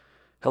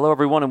Hello,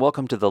 everyone, and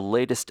welcome to the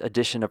latest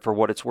edition of For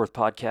What It's Worth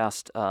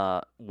podcast.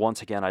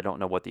 Once again, I don't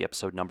know what the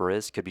episode number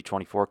is. Could be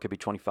 24, could be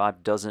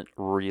 25. Doesn't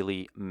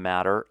really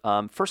matter.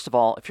 First of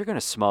all, if you're going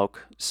to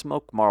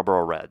smoke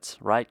Marlboro Reds,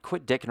 right?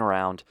 Quit dicking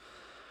around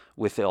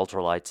with the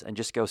ultralights and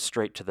just go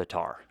straight to the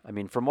tar. I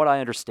mean, from what I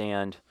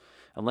understand,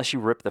 unless you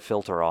rip the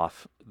filter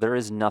off, there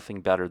is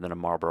nothing better than a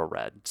Marlboro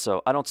Red.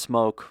 So I don't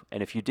smoke,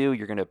 and if you do,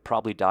 you're going to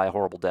probably die a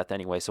horrible death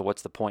anyway. So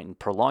what's the point in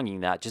prolonging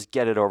that? Just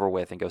get it over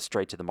with and go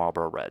straight to the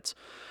Marlboro Reds.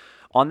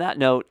 On that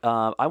note,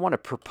 I want to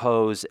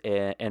propose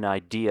an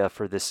idea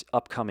for this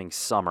upcoming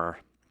summer.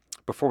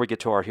 Before we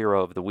get to our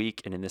hero of the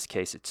week, and in this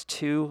case, it's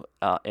two,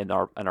 and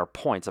our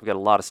points. I've got a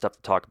lot of stuff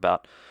to talk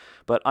about,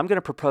 but I'm going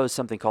to propose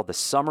something called the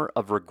Summer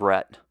of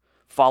Regret,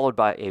 followed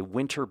by a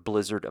winter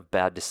blizzard of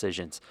bad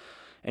decisions.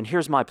 And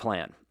here's my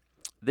plan.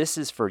 This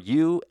is for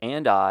you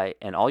and I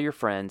and all your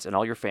friends and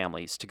all your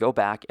families to go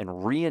back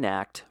and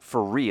reenact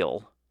for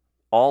real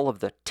all of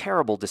the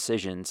terrible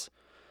decisions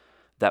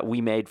that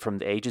we made from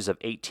the ages of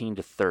 18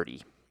 to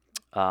 30.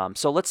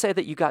 So let's say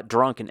that you got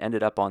drunk and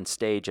ended up on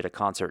stage at a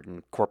concert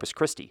in Corpus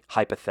Christi,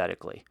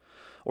 hypothetically.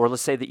 Or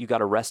let's say that you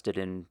got arrested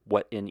in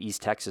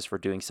East Texas for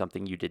doing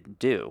something you didn't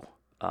do,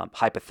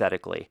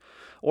 hypothetically.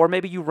 Or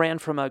maybe you ran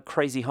from a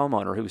crazy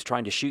homeowner who was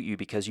trying to shoot you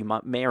because you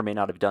may or may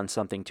not have done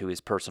something to his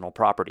personal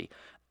property.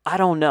 I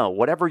don't know.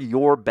 Whatever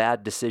your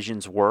bad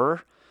decisions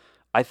were,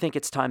 I think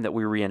it's time that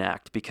we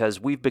reenact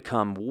because we've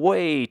become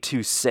way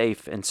too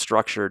safe and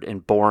structured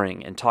and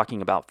boring and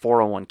talking about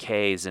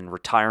 401ks and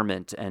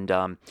retirement,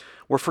 and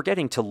we're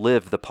forgetting to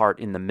live the part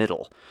in the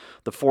middle.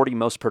 The 40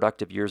 most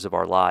productive years of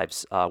our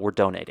lives, we're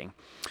donating.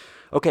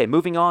 Okay,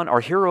 moving on.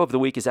 Our hero of the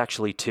week is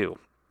actually two.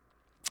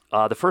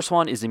 The first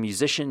one is a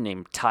musician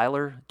named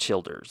Tyler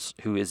Childers,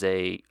 who is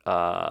a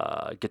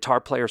guitar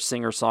player,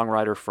 singer,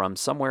 songwriter from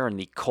somewhere in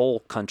the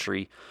coal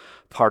country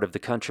part of the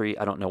country.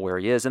 I don't know where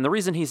he is. And the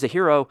reason he's a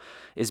hero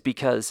is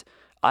because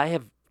I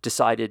have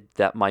decided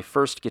that my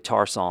first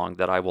guitar song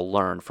that I will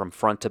learn from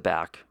front to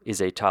back is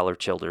a Tyler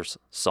Childers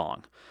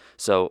song.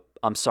 So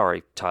I'm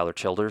sorry, Tyler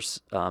Childers,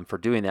 for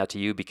doing that to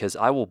you because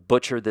I will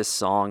butcher this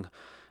song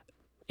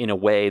in a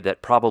way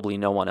that probably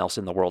no one else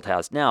in the world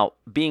has. Now,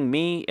 being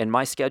me and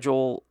my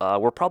schedule,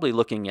 we're probably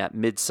looking at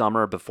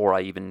midsummer before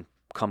I even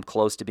come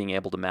close to being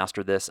able to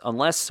master this,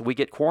 unless we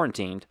get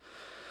quarantined.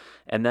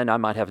 And then I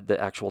might have the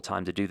actual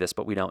time to do this,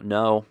 but we don't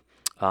know.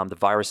 The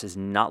virus is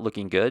not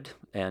looking good,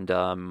 and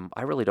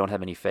I really don't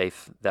have any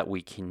faith that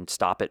we can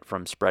stop it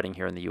from spreading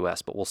here in the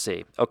U.S., but we'll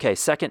see. Okay,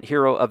 second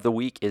hero of the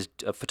week is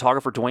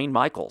photographer Dwayne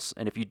Michaels.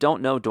 And if you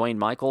don't know Dwayne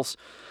Michaels,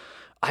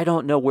 I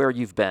don't know where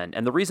you've been.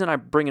 And the reason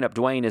I'm bringing up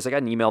Dwayne is I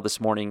got an email this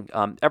morning.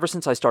 Ever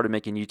since I started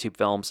making YouTube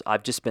films,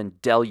 I've just been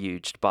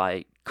deluged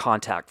by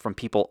contact from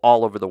people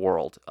all over the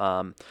world,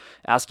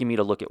 asking me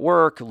to look at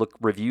work,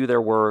 review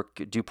their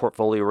work, do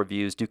portfolio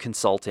reviews, do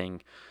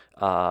consulting,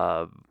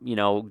 listen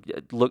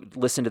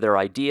to their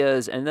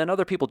ideas. And then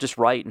other people just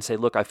write and say,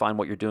 look, I find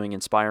what you're doing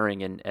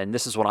inspiring, and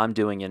this is what I'm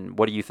doing, and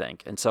what do you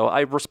think? And so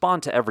I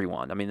respond to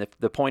everyone. I mean,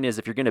 the point is,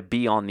 if you're going to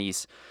be on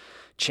these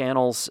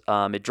channels,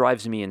 it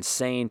drives me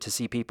insane to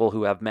see people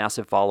who have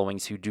massive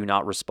followings who do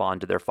not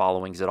respond to their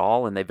followings at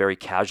all, and they very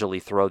casually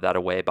throw that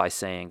away by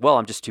saying, well,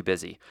 I'm just too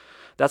busy.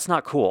 That's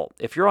not cool.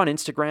 If you're on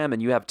Instagram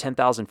and you have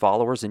 10,000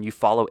 followers and you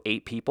follow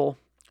 8 people,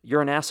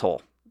 you're an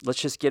asshole.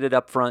 Let's just get it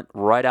up front,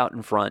 right out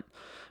in front.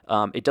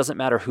 It doesn't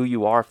matter who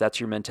you are. If that's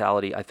your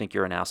mentality, I think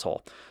you're an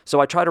asshole.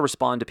 So I try to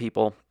respond to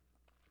people,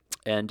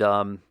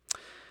 and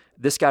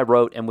this guy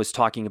wrote and was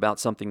talking about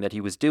something that he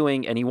was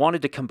doing, and he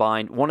wanted to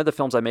combine. One of the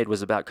films I made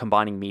was about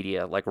combining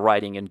media, like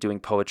writing and doing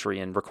poetry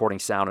and recording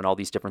sound and all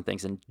these different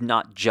things, and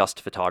not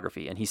just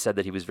photography. And he said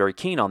that he was very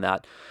keen on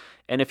that.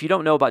 And if you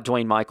don't know about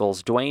Dwayne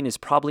Michaels, Dwayne is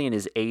probably in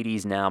his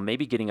 80s now,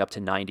 maybe getting up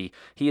to 90.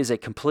 He is a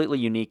completely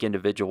unique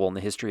individual in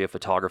the history of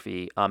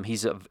photography.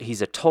 He's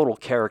a total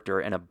character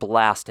and a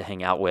blast to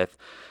hang out with.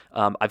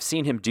 I've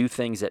seen him do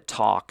things at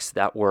talks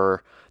that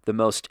were the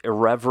most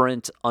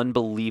irreverent,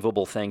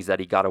 unbelievable things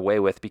that he got away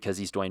with because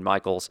he's Dwayne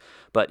Michaels.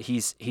 But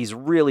he's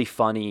really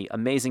funny,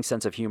 amazing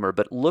sense of humor.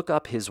 But look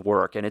up his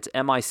work, and it's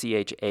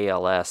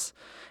Michals.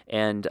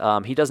 And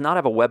he does not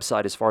have a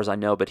website as far as I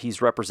know, but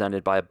he's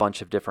represented by a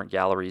bunch of different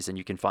galleries, and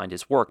you can find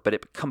his work. But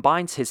it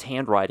combines his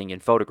handwriting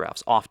and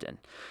photographs often.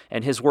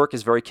 And his work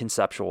is very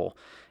conceptual.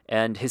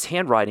 And his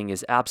handwriting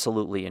is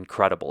absolutely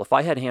incredible. If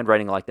I had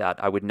handwriting like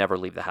that, I would never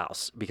leave the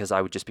house because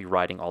I would just be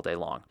writing all day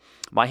long.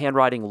 My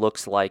handwriting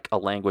looks like a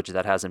language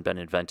that hasn't been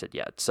invented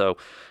yet. So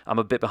I'm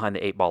a bit behind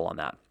the 8 ball on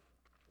that.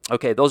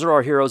 Okay, those are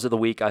our heroes of the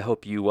week. I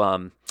hope you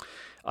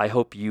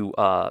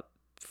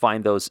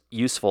find those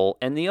useful.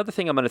 And the other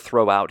thing I'm going to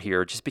throw out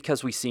here, just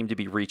because we seem to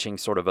be reaching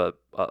sort of a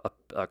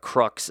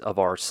crux of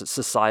our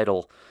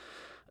societal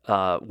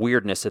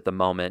weirdness at the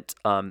moment.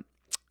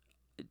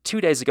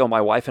 2 days ago,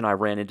 my wife and I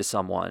ran into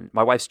someone.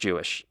 My wife's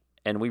Jewish,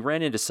 and we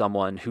ran into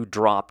someone who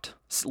dropped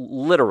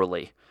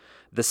literally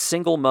the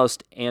single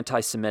most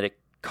anti-Semitic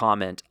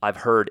comment I've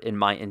heard in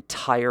my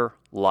entire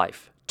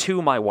life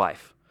to my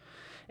wife,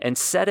 and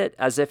said it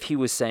as if he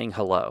was saying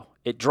hello.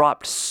 It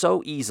dropped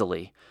so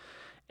easily,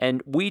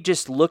 And we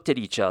just looked at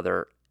each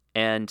other,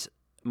 and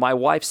my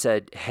wife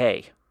said,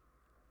 "Hey,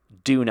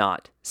 do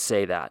not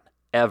say that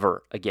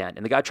ever again."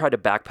 And the guy tried to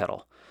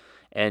backpedal.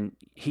 And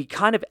he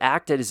kind of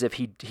acted as if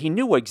he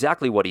knew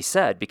exactly what he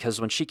said,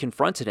 because when she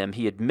confronted him,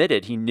 he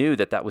admitted he knew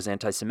that that was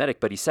anti-Semitic,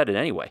 but he said it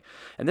anyway.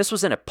 And this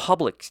was in a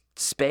public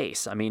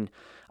space. I mean,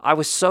 I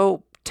was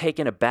so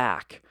taken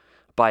aback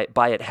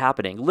by it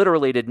happening.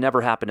 Literally, it had never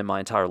happened in my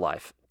entire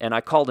life. And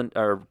I called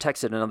or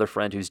texted another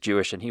friend who's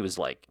Jewish, and he was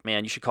like,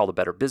 "Man, you should call the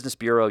Better Business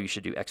Bureau. You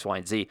should do X, Y,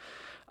 and Z."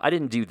 I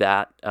didn't do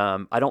that.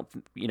 I don't,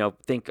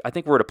 I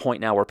think we're at a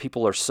point now where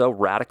people are so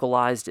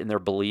radicalized in their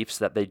beliefs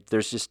that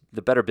there's just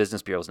the Better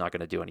Business Bureau is not going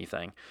to do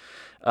anything.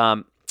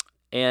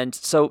 And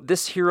so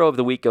this hero of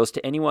the week goes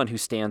to anyone who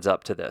stands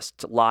up to this,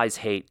 to lies,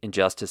 hate,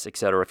 injustice,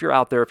 etc. If you're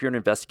out there, if you're an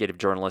investigative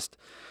journalist,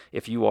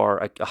 if you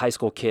are a high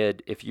school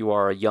kid, if you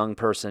are a young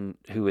person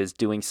who is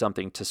doing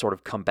something to sort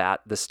of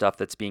combat this stuff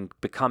that's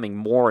becoming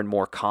more and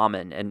more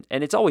common, and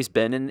it's always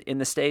been in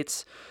the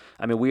States.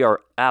 I mean, we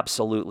are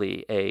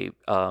absolutely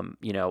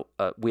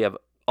we have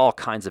all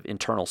kinds of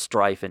internal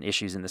strife and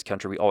issues in this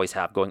country. We always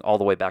have, going all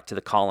the way back to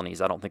the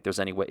colonies. I don't think there's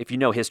any way, if you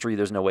know history,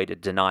 there's no way to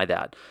deny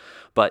that.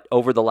 But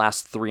over the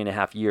last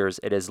 3.5 years,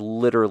 it has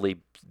literally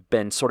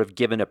been sort of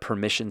given a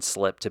permission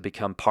slip to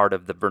become part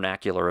of the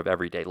vernacular of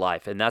everyday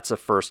life. And that's a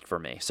first for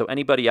me. So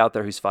anybody out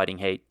there who's fighting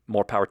hate,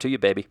 more power to you,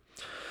 baby.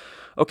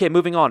 Okay,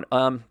 moving on.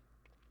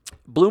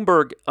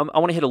 Bloomberg, I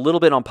want to hit a little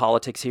bit on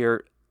politics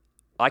here.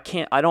 I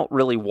don't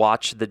really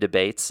watch the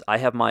debates. I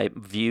have my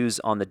views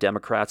on the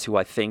Democrats, who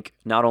I think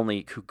not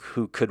only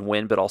who could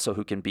win, but also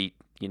who can beat,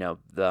 the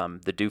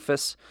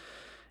doofus.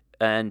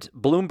 And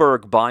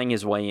Bloomberg buying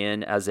his way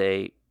in as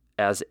a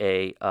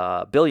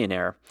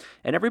billionaire,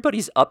 and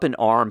everybody's up in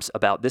arms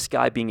about this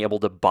guy being able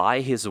to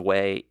buy his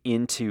way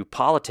into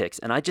politics.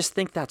 And I just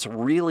think that's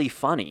really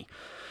funny.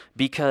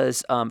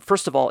 Because,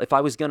 first of all, if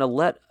I was going to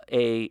let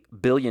a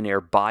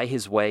billionaire buy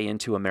his way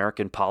into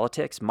American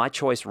politics, my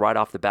choice right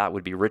off the bat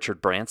would be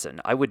Richard Branson.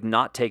 I would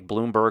not take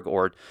Bloomberg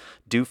or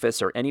Doofus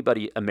or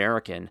anybody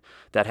American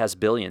that has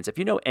billions. If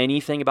you know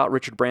anything about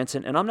Richard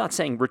Branson, and I'm not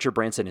saying Richard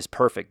Branson is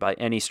perfect by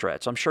any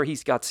stretch. I'm sure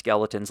he's got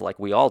skeletons like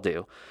we all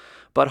do.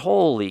 But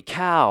holy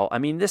cow, I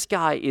mean, this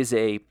guy he's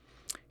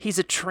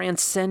a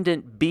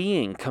transcendent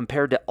being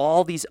compared to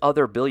all these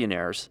other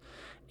billionaires.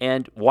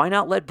 And why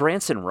not let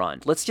Branson run?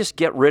 Let's just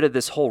get rid of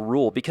this whole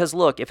rule. Because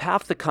look, if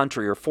half the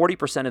country or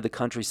 40% of the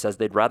country says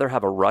they'd rather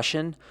have a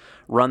Russian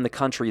run the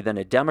country than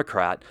a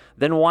Democrat,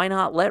 then why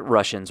not let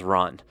Russians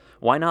run?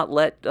 Why not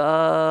let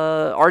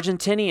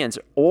Argentinians,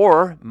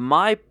 or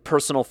my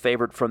personal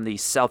favorite from the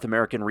South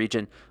American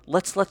region,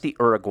 let's let the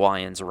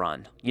Uruguayans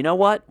run. You know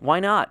what?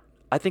 Why not?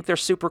 I think they're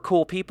super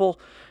cool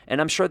people,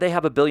 and I'm sure they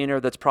have a billionaire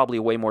that's probably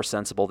way more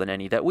sensible than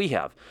any that we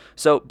have.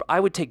 So I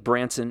would take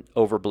Branson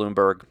over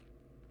Bloomberg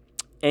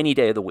any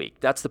day of the week.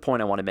 That's the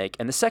point I want to make.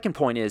 And the second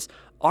point is,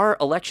 our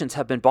elections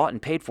have been bought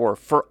and paid for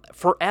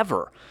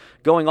forever.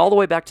 Going all the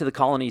way back to the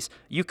colonies,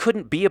 you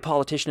couldn't be a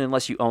politician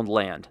unless you owned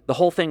land. The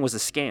whole thing was a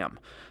scam.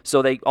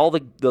 So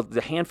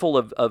the handful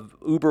of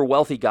uber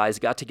wealthy guys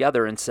got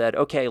together and said,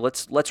 okay,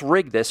 let's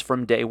rig this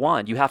from day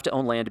one. You have to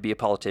own land to be a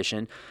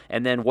politician.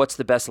 And then what's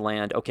the best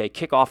land? Okay,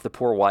 kick off the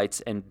poor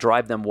whites and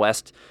drive them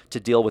west to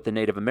deal with the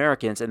Native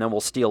Americans, and then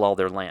we'll steal all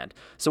their land.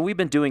 So we've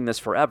been doing this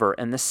forever.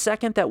 And the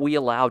second that we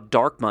allowed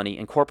dark money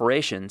and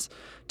corporations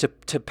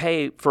to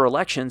pay for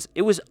elections,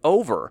 it was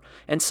over.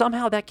 And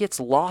somehow that gets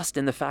lost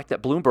in the fact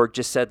that Bloomberg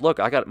just said, look,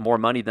 I got more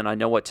money than I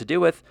know what to do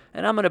with,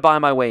 and I'm going to buy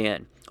my way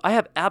in. I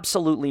have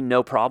absolutely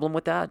no problem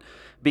with that,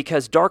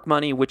 because dark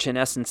money, which in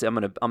essence, I'm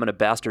going to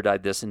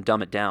bastardize this and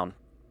dumb it down.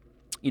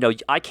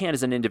 I can't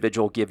as an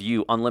individual give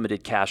you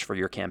unlimited cash for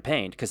your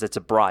campaign because it's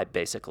a bribe,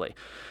 basically.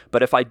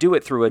 But if I do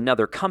it through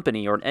another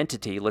company or an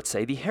entity, let's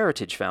say the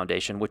Heritage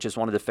Foundation, which is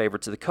one of the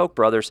favorites of the Koch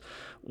brothers,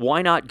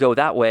 why not go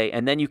that way?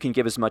 And then you can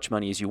give as much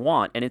money as you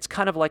want. And it's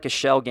kind of like a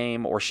shell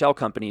game or shell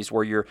companies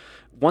where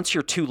once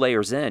you're 2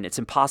 layers in, it's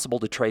impossible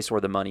to trace where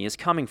the money is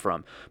coming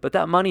from. But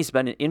that money's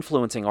been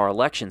influencing our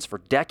elections for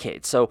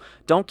decades. So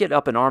don't get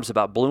up in arms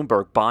about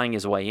Bloomberg buying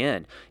his way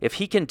in. If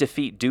he can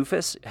defeat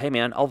Doofus, hey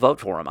man, I'll vote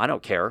for him. I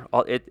don't care.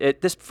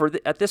 At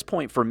this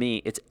point for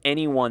me, it's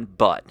anyone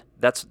but.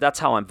 That's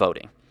how I'm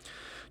voting.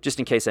 Just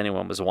in case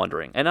anyone was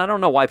wondering. And I don't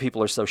know why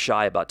people are so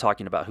shy about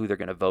talking about who they're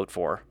going to vote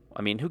for.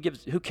 I mean,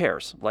 who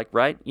cares? Like,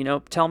 right?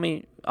 Tell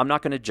me, I'm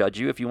not going to judge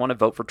you. If you want to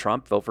vote for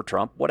Trump,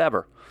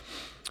 whatever.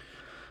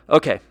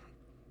 Okay.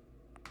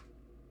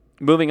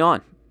 Moving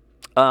on.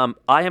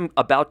 I am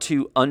about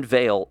to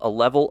unveil a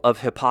level of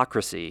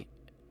hypocrisy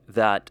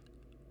that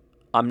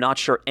I'm not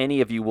sure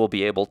any of you will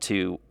be able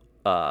to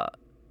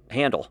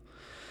handle.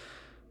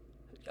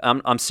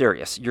 I'm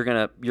serious. You're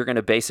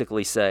gonna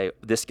basically say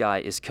this guy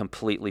is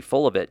completely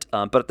full of it.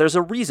 But there's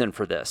a reason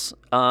for this.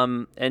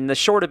 And the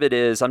short of it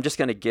is, I'm just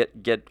gonna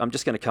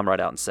come right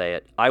out and say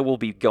it. I will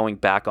be going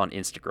back on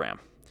Instagram.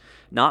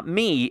 Not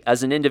me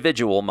as an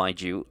individual,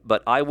 mind you,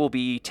 but I will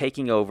be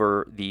taking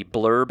over the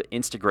Blurb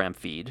Instagram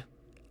feed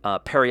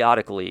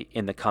periodically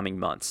in the coming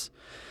months.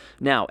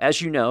 Now,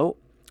 as you know,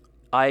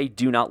 I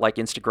do not like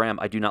Instagram.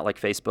 I do not like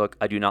Facebook.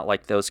 I do not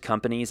like those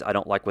companies. I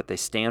don't like what they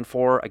stand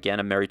for. Again,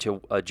 I'm married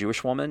to a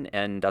Jewish woman,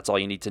 and that's all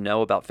you need to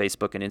know about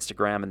Facebook and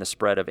Instagram and the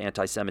spread of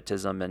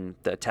anti-Semitism and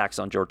the attacks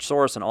on George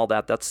Soros and all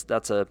that. That's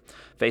a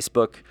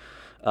Facebook.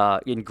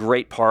 In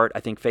great part,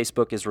 I think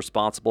Facebook is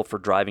responsible for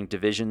driving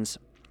divisions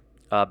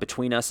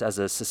between us as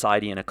a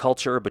society and a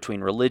culture,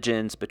 between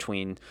religions,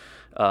 between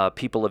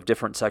people of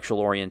different sexual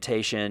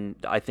orientation.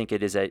 I think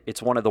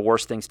it's one of the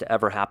worst things to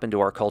ever happen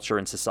to our culture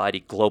and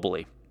society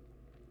globally.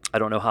 I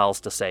don't know how else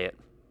to say it,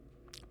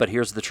 but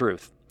here's the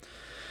truth.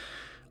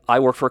 I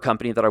work for a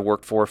company that I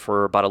worked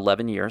for about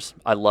 11 years.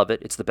 I love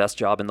it. It's the best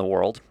job in the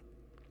world.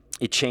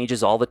 It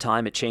changes all the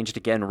time. It changed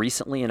again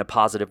recently in a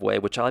positive way,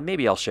 which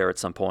maybe I'll share at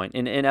some point.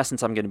 In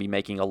essence, I'm going to be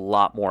making a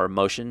lot more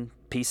motion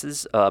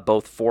pieces,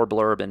 both for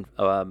Blurb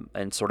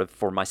and sort of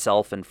for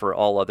myself and for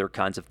all other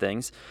kinds of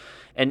things.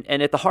 And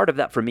at the heart of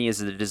that for me is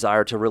the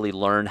desire to really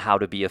learn how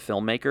to be a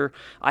filmmaker.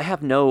 I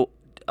have no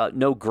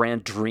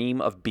grand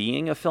dream of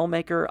being a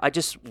filmmaker. I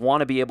just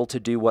want to be able to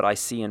do what I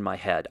see in my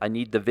head. I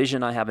need the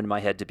vision I have in my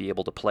head to be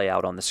able to play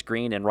out on the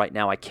screen, and right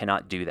now I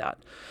cannot do that.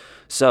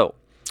 So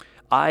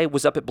I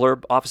was up at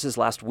Blurb offices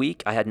last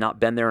week. I had not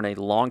been there in a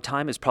long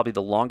time. It's probably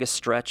the longest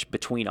stretch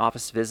between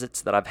office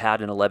visits that I've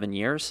had in 11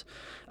 years.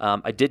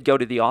 I did go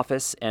to the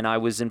office, and I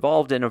was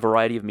involved in a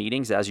variety of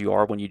meetings, as you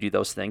are when you do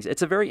those things.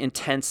 It's a very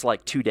intense,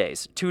 like 2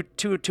 days, two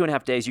and a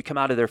half days. You come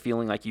out of there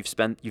feeling like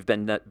you've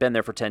been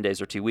there for 10 days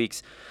or 2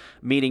 weeks,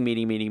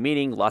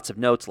 meeting, lots of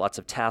notes, lots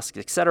of tasks,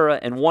 etc.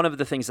 And one of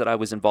the things that I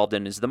was involved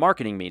in is the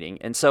marketing meeting.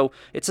 And so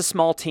it's a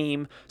small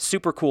team,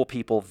 super cool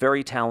people,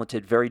 very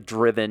talented, very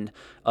driven,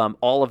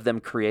 all of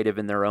them creative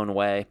in their own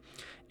way.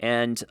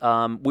 And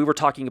we were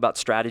talking about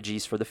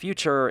strategies for the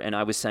future, and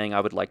I was saying I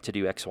would like to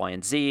do X, Y,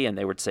 and Z, and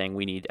they were saying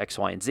we need X,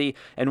 Y, and Z.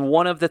 And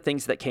one of the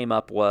things that came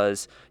up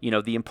was,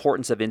 the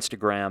importance of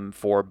Instagram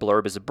for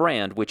Blurb as a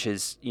brand, which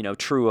is,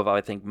 true of,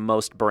 I think,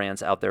 most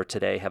brands out there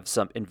today have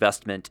some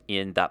investment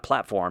in that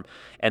platform,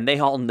 and they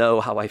all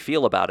know how I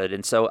feel about it.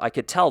 And so I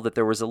could tell that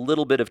there was a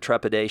little bit of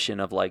trepidation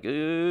of like,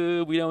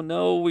 we don't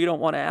know, we don't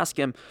want to ask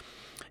him.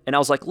 And I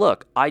was like,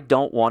 look, I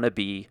don't want to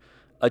be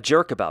a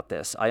jerk about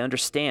this. I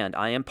understand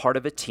I am part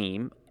of a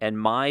team, and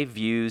my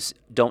views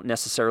don't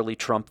necessarily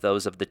trump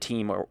those of the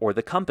team or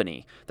the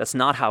company. That's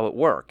not how it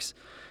works.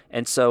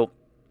 And so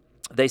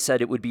they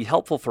said it would be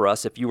helpful for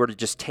us if you were to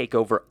just take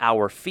over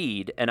our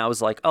feed. And I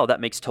was like, oh,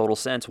 that makes total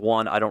sense.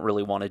 One, I don't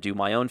really want to do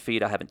my own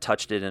feed. I haven't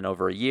touched it in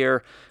over a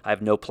year. I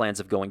have no plans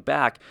of going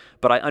back.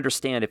 But I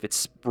understand if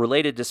it's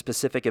related to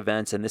specific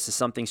events and this is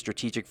something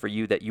strategic for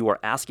you that you are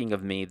asking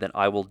of me, then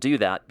I will do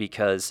that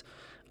because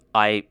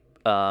I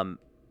don't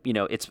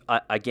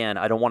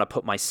want to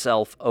put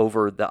myself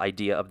over the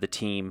idea of the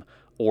team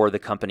or the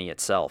company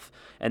itself.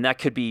 And that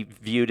could be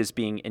viewed as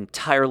being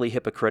entirely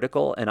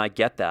hypocritical, and I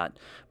get that,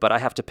 but I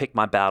have to pick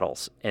my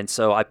battles. And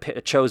so I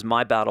chose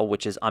my battle,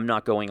 which is I'm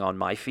not going on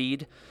my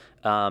feed,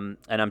 and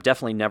I'm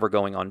definitely never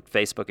going on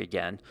Facebook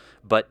again.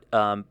 But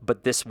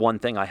this one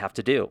thing I have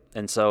to do.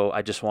 And so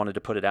I just wanted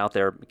to put it out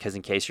there because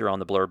in case you're on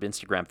the Blurb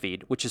Instagram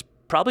feed, which is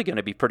probably going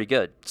to be pretty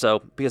good.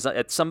 So because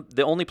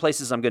the only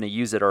places I'm going to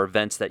use it are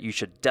events that you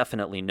should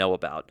definitely know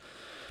about.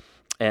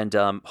 And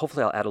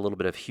hopefully I'll add a little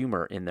bit of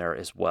humor in there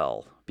as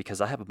well, because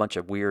I have a bunch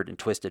of weird and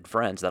twisted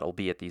friends that will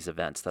be at these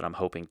events that I'm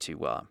hoping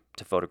to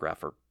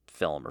photograph or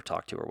film or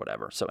talk to or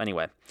whatever. So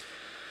anyway,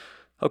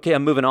 okay,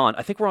 I'm moving on.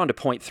 I think we're on to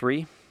point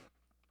 3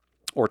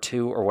 or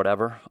 2 or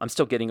whatever. I'm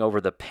still getting over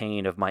the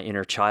pain of my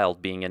inner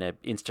child being in an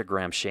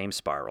Instagram shame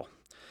spiral.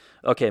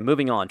 Okay,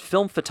 moving on.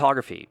 Film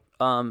photography.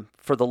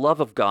 For the love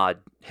of God,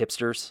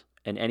 hipsters,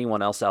 and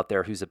anyone else out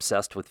there who's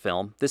obsessed with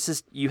film,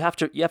 you have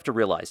to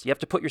realize, you have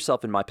to put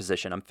yourself in my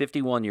position. I'm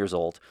 51 years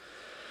old.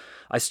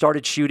 I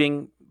started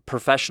shooting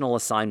professional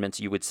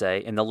assignments, you would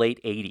say, in the late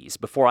 80s,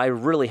 before I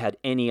really had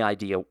any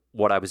idea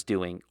what I was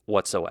doing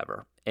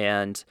whatsoever.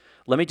 And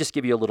let me just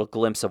give you a little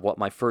glimpse of what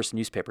my first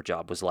newspaper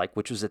job was like,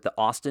 which was at the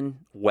Austin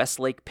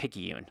Westlake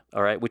Picayune,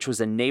 all right, which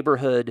was a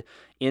neighborhood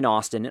in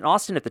Austin. And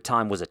Austin at the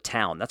time was a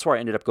town. That's where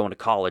I ended up going to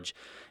college.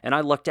 And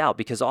I lucked out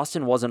because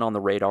Austin wasn't on the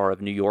radar of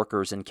New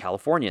Yorkers and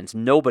Californians.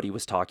 Nobody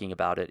was talking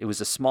about it. It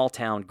was a small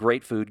town,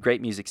 great food,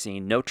 great music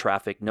scene, no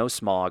traffic, no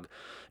smog,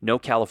 no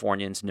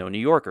Californians, no New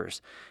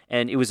Yorkers.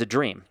 And it was a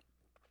dream.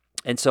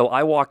 And so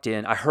I walked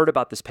in, I heard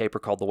about this paper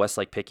called the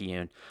Westlake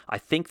Picayune, I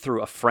think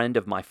through a friend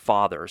of my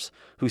father's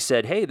who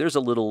said, hey, there's a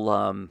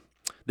little,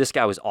 this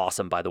guy was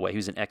awesome, by the way. He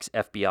was an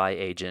ex-FBI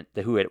agent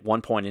who at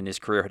one point in his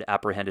career had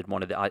apprehended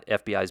one of the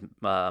FBI's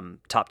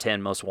top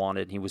 10 most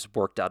wanted. He was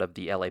worked out of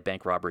the LA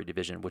Bank Robbery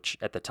Division, which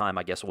at the time,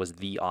 I guess, was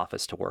the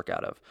office to work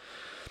out of.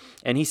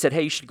 And he said,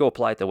 hey, you should go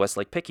apply at the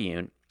Westlake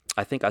Picayune.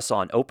 I think I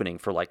saw an opening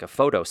for like a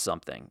photo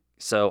something.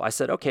 So I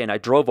said, okay, and I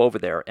drove over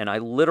there, and I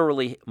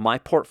literally, my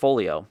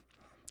portfolio,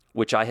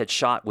 which I had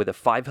shot with a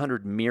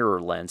 500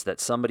 mirror lens that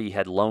somebody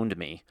had loaned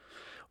me,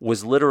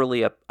 was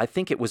literally I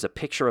think it was a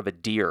picture of a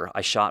deer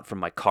I shot from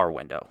my car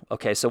window.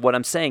 Okay, so what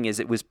I'm saying is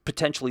it was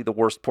potentially the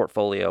worst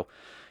portfolio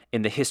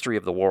in the history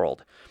of the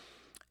world.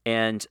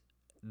 And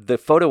the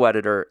photo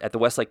editor at the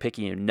Westlake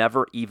Picayune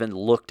never even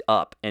looked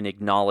up and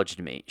acknowledged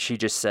me. She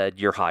just said,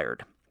 "You're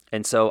hired."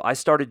 And so I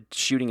started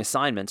shooting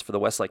assignments for the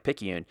Westlake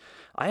Picayune.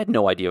 I had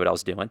no idea what I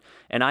was doing.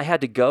 And I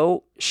had to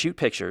go shoot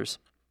pictures,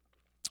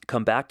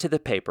 come back to the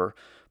paper,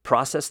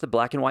 process the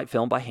black and white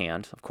film by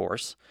hand, of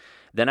course.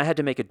 Then I had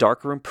to make a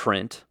darkroom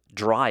print,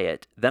 dry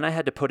it. Then I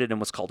had to put it in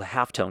what's called a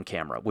halftone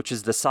camera, which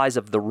is the size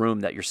of the room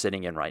that you're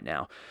sitting in right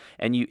now.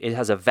 And it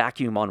has a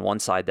vacuum on one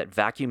side that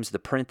vacuums the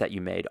print that you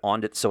made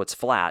onto it so it's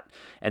flat.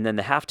 And then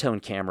the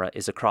halftone camera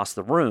is across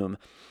the room,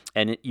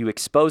 and you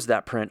expose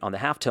that print on the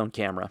halftone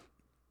camera.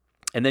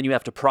 And then you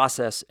have to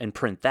process and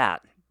print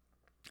that.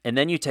 And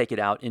then you take it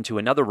out into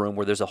another room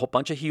where there's a whole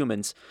bunch of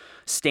humans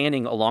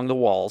standing along the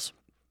walls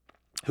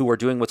who are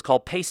doing what's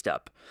called paste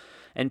up.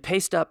 And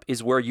paste up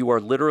is where you are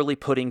literally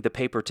putting the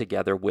paper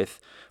together with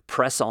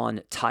press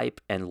on, type,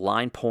 and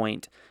line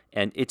point.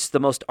 And it's the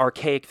most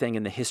archaic thing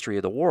in the history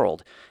of the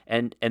world.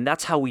 And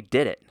that's how we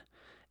did it.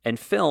 And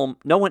film,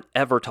 no one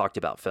ever talked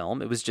about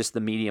film. It was just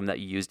the medium that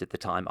you used at the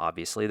time,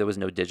 obviously. There was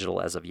no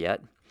digital as of yet.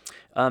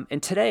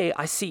 And today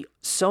I see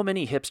so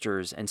many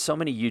hipsters and so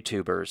many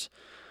YouTubers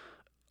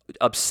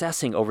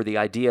obsessing over the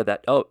idea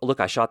that, oh, look,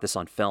 I shot this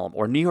on film,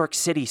 or New York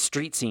City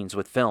street scenes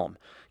with film.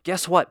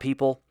 Guess what,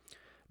 people?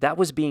 That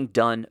was being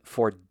done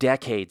for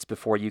decades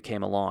before you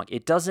came along.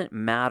 It doesn't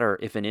matter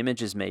if an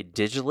image is made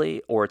digitally,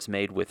 or it's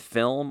made with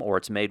film, or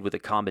it's made with a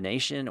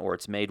combination, or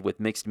it's made with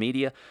mixed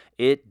media.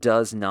 It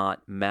does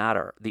not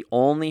matter. The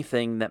only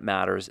thing that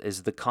matters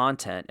is the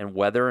content and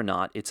whether or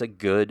not it's a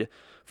good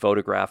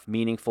photograph,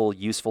 meaningful,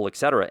 useful,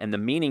 etc. And the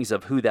meanings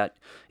of who that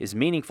is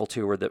meaningful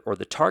to, or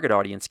the target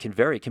audience, can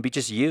vary. It can be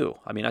just you.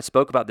 I mean, I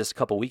spoke about this a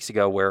couple weeks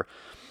ago where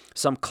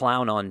some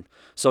clown on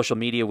social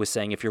media was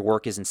saying if your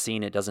work isn't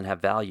seen, it doesn't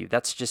have value.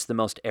 That's just the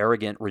most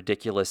arrogant,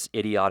 ridiculous,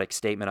 idiotic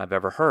statement I've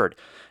ever heard.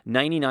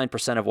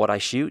 99% of what I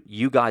shoot,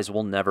 you guys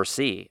will never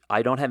see.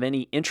 I don't have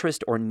any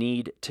interest or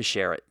need to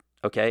share it,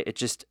 okay?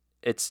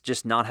 It's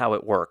just not how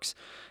it works.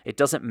 It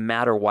doesn't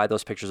matter why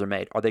those pictures are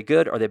made. Are they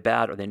good? Are they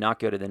bad? Are they not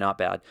good? Are they not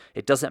bad?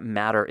 It doesn't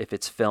matter if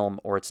it's film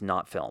or it's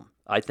not film.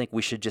 I think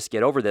we should just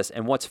get over this.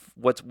 And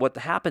what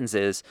happens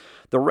is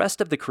the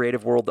rest of the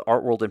creative world, the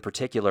art world in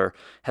particular,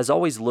 has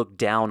always looked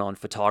down on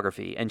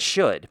photography, and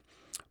should,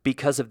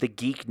 because of the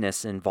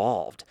geekness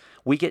involved.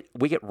 We get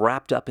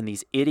wrapped up in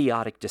these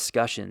idiotic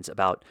discussions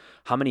about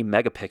how many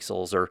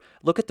megapixels, or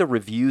look at the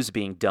reviews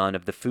being done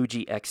of the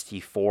Fuji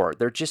X-T4.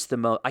 They're just the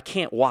most, I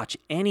can't watch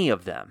any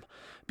of them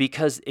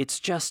because it's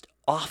just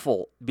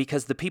awful,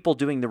 because the people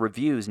doing the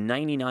reviews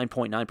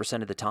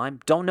 99.9% of the time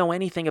don't know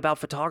anything about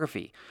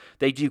photography.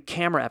 They do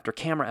camera after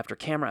camera after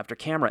camera after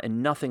camera,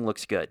 and nothing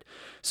looks good.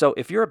 So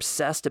if you're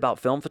obsessed about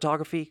film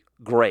photography,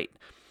 great.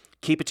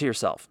 Keep it to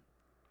yourself.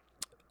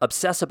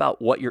 Obsess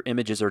about what your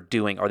images are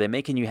doing. Are they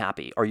making you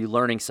happy? Are you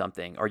learning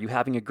something? Are you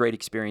having a great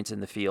experience in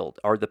the field?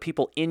 Are the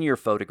people in your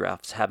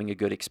photographs having a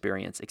good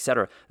experience,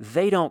 etc.?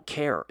 They don't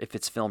care if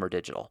it's film or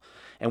digital,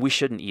 and we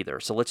shouldn't either.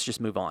 So let's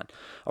just move on.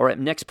 All right,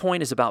 next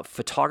point is about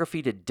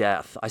photography to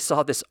death. I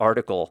saw this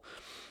article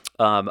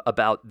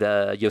about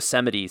the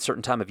Yosemite,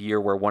 certain time of year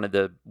where one of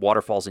the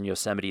waterfalls in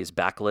Yosemite is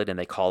backlit, and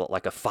they call it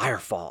like a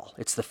firefall.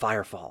 It's the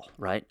firefall,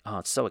 right? Oh,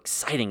 it's so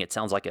exciting. It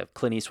sounds like a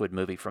Clint Eastwood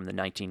movie from the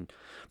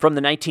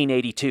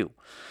 1982.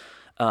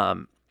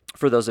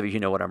 For those of you who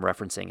know what I'm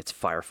referencing, it's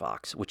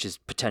Firefox, which is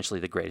potentially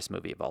the greatest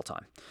movie of all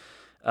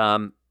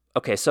time.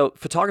 Okay, so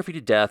photography to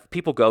death.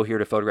 People go here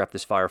to photograph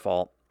this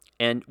firefall.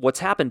 And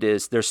what's happened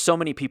is there's so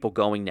many people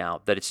going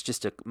now that it's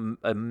just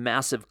a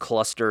massive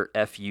cluster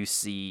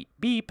FUC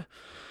beep.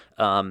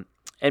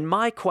 And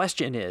my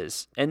question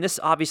is, and this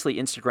obviously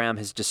Instagram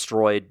has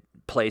destroyed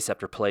place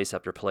after place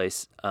after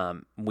place.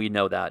 We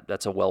know that.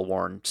 That's a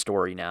well-worn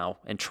story now,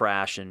 and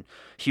trash and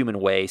human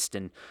waste,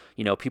 and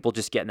people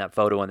just getting that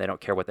photo and they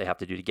don't care what they have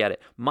to do to get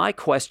it. My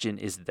question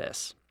is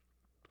this.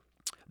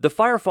 The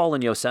firefall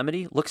in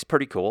Yosemite looks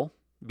pretty cool.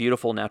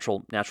 Beautiful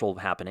natural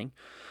happening.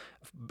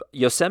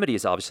 Yosemite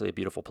is obviously a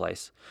beautiful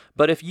place.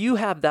 But if you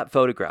have that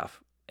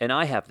photograph, and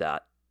I have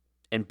that,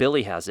 and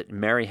Billy has it, and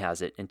Mary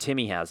has it, and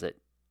Timmy has it,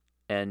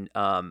 and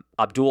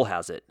Abdul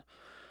has it,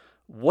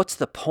 what's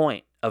the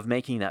point of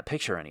making that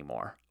picture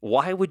anymore?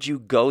 Why would you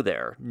go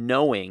there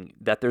knowing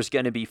that there's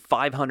going to be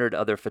 500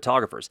 other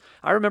photographers?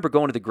 I remember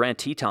going to the Grand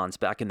Tetons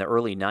back in the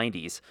early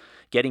 90s,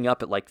 getting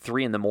up at like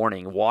 3 in the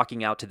morning,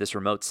 walking out to this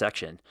remote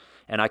section,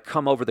 and I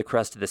come over the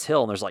crest of this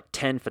hill, and there's like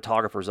 10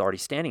 photographers already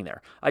standing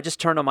there. I just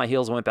turned on my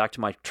heels and went back to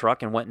my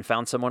truck and went and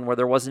found someone where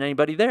there wasn't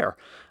anybody there.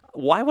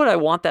 Why would I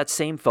want that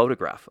same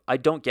photograph? I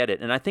don't get it.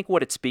 And I think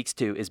what it speaks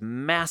to is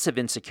massive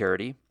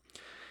insecurity,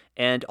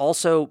 and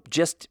also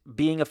just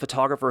being a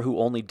photographer who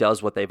only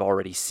does what they've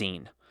already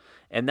seen.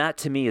 And that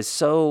to me is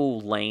so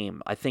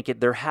lame. I think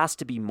there has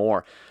to be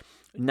more.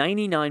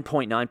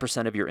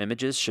 99.9% of your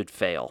images should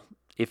fail.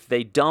 If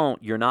they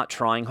don't, you're not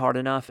trying hard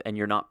enough and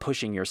you're not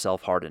pushing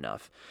yourself hard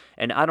enough.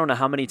 And I don't know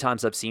how many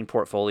times I've seen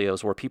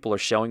portfolios where people are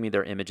showing me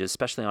their images,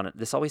 especially on it.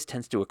 This always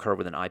tends to occur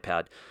with an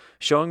iPad,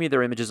 showing me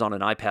their images on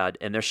an iPad,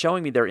 and they're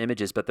showing me their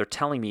images, but they're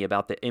telling me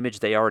about the image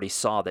they already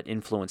saw that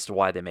influenced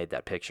why they made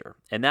that picture.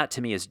 And that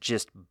to me is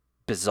just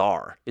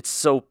bizarre. It's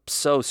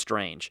so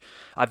strange.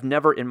 I've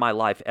never in my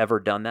life ever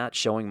done that,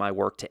 showing my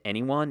work to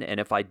anyone.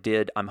 And if I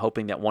did, I'm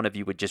hoping that one of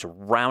you would just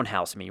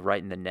roundhouse me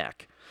right in the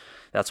neck.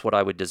 That's what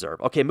I would deserve.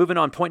 Okay, moving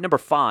on. Point number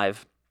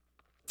 5.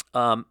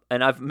 And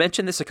I've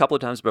mentioned this a couple of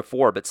times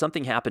before, but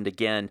something happened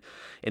again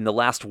in the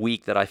last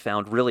week that I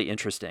found really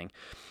interesting.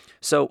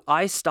 So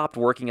I stopped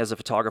working as a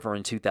photographer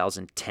in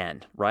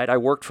 2010, right? I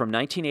worked from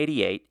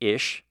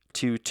 1988-ish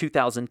to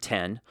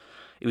 2010.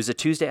 It was a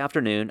Tuesday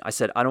afternoon. I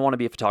said, I don't want to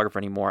be a photographer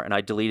anymore, and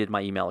I deleted my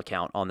email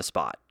account on the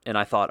spot. And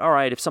I thought, all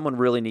right, if someone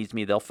really needs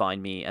me, they'll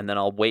find me, and then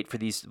I'll wait for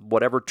these,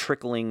 whatever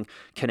trickling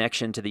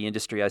connection to the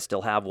industry I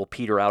still have will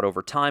peter out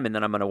over time, and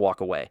then I'm going to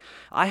walk away.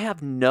 I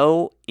have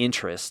no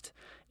interest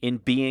in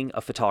being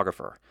a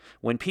photographer.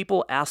 When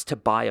people ask to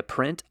buy a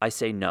print, I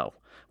say no.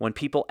 When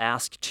people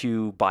ask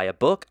to buy a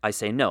book, I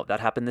say no. That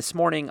happened this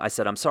morning. I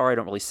said, I'm sorry, I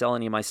don't really sell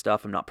any of my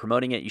stuff. I'm not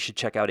promoting it. You should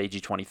check out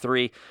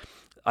AG23.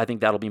 I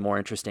think that'll be more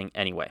interesting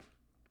anyway.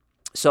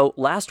 So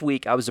last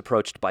week, I was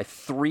approached by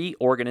 3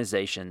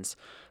 organizations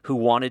who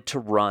wanted to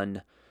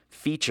run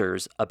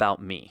features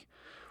about me.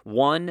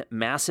 One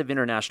massive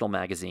international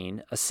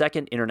magazine, a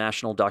second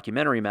international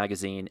documentary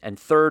magazine, and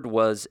third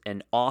was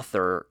an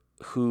author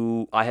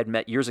who I had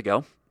met years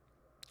ago,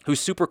 who's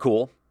super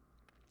cool.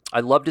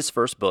 I loved his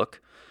first book.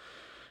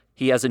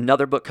 He has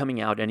another book coming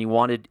out, and he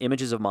wanted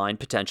images of mine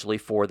potentially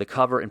for the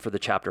cover and for the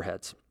chapter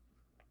heads.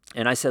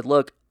 And I said,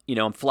 look,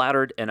 I'm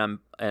flattered and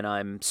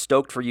I'm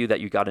stoked for you that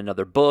you got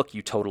another book.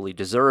 You totally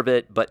deserve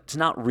it, but it's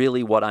not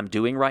really what I'm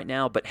doing right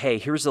now. But hey,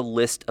 here's a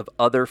list of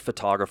other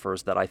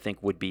photographers that I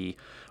think would be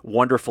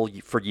wonderful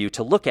for you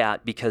to look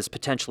at because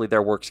potentially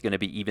their work's going to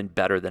be even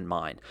better than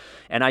mine.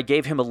 And I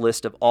gave him a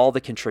list of all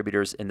the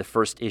contributors in the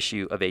first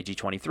issue of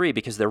AG23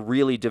 because they're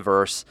really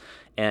diverse.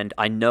 And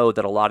I know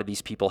that a lot of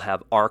these people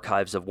have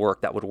archives of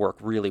work that would work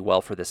really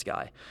well for this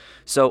guy.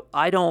 So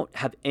I don't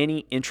have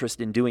any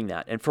interest in doing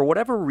that. And for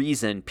whatever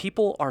reason,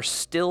 people are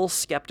still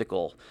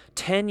skeptical.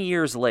 10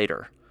 years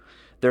later,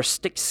 they're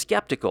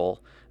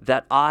skeptical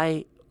that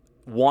I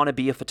don't want to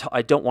be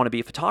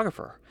a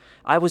photographer.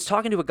 I was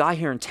talking to a guy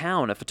here in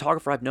town, a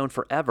photographer I've known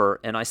forever,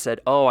 and I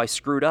said, oh, I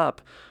screwed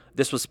up.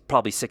 This was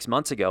probably 6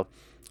 months ago.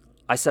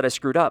 I said I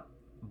screwed up.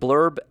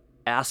 Blurb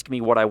asked me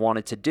what I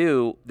wanted to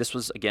do. This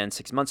was, again,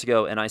 6 months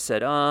ago, and I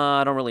said,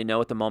 I don't really know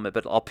at the moment,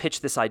 but I'll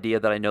pitch this idea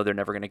that I know they're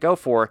never going to go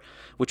for,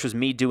 which was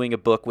me doing a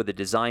book with a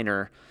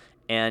designer,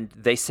 and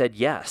they said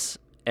yes.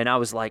 And I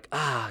was like,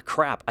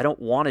 crap, I don't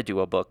want to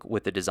do a book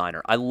with the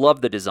designer. I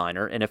love the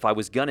designer, and if I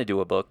was going to do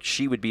a book,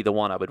 she would be the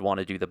one I would want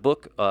to do the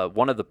book,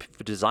 one of the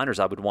designers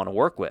I would want to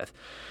work with.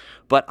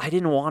 But I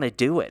didn't want to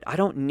do it. I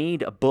don't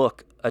need a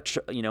book,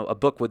 a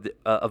book with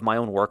of my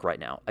own work right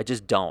now. I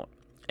just don't.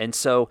 And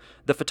so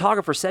the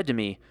photographer said to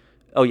me,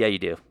 oh, yeah, you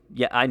do.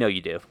 Yeah, I know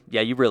you do.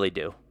 Yeah, you really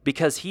do.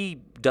 Because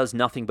he does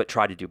nothing but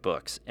try to do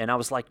books. And I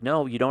was like,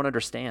 no, you don't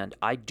understand.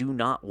 I do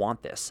not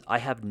want this. I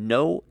have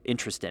no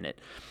interest in it.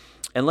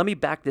 And let me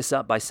back this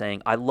up by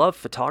saying I love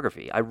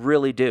photography. I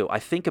really do. I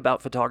think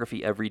about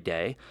photography every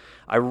day.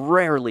 I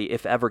rarely,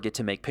 if ever, get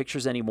to make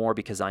pictures anymore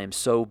because I am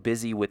so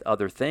busy with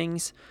other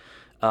things,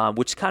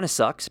 which kind of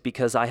sucks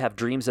because I have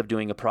dreams of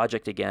doing a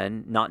project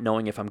again, not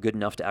knowing if I'm good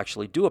enough to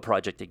actually do a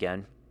project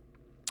again.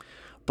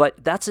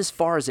 But that's as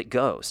far as it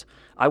goes.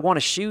 I want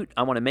to shoot,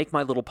 I want to make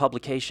my little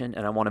publication,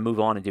 and I want to move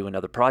on and do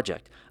another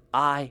project.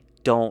 I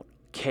don't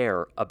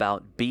care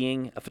about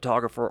being a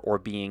photographer or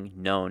being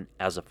known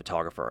as a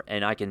photographer.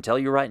 And I can tell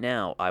you right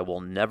now, I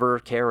will never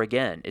care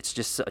again. It's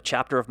just a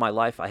chapter of my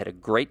life. I had a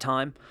great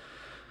time.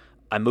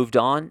 I moved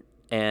on,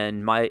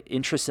 and my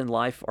interests in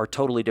life are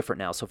totally different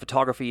now. So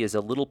photography is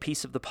a little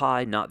piece of the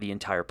pie, not the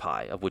entire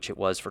pie, of which it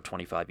was for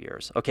 25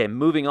 years. Okay,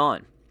 moving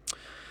on.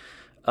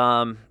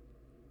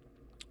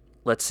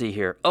 Let's see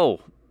here.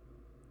 Oh,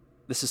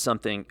 this is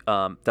something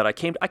that I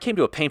came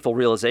to a painful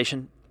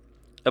realization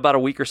about a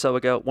week or so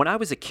ago. When I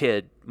was a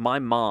kid, my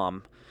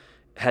mom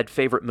had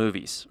favorite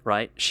movies,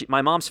 right?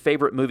 My mom's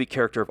favorite movie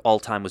character of all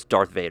time was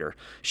Darth Vader.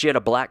 She had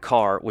a black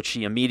car, which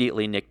she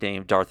immediately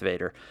nicknamed Darth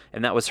Vader,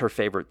 and that was her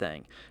favorite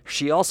thing.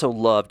 She also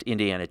loved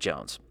Indiana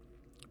Jones,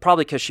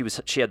 probably because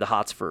she had the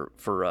hots for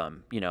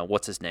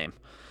what's his name?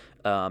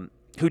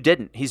 Who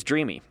didn't? He's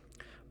dreamy.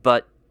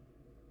 But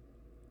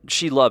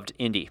she loved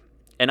Indy,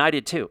 and I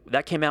did too.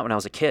 That came out when I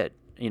was a kid.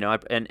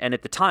 And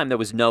at the time, there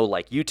was no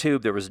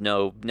YouTube, there was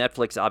no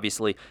Netflix,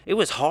 obviously. It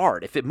was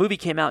hard. If a movie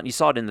came out and you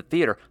saw it in the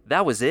theater,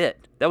 that was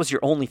it. That was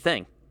your only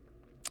thing.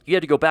 You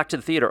had to go back to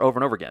the theater over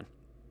and over again.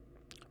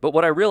 But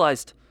what I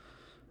realized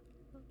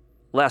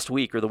last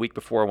week or the week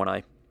before when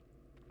I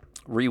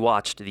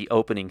rewatched the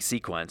opening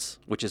sequence,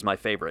 which is my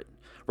favorite,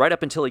 right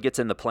up until he gets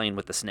in the plane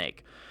with the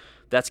snake,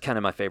 that's kind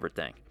of my favorite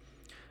thing.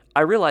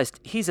 I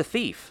realized he's a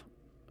thief.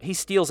 He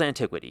steals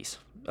antiquities,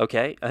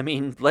 okay? I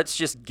mean, let's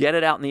just get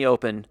it out in the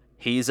open.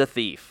 he's a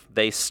thief.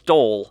 They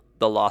stole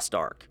the Lost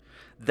Ark.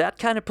 That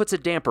kind of puts a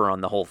damper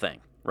on the whole thing,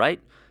 right?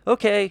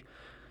 Okay,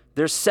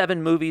 there's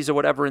 7 movies or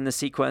whatever in the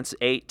sequence,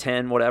 8,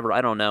 10, whatever,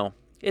 I don't know.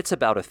 It's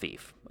about a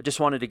thief. I just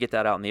wanted to get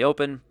that out in the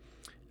open.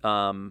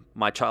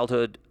 My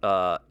childhood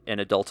and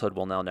adulthood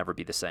will now never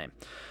be the same.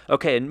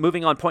 Okay, and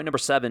moving on, point number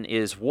 7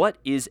 is, what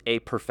is a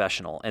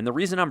professional? And the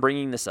reason I'm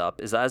bringing this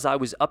up is as I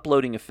was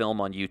uploading a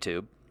film on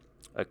YouTube,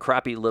 a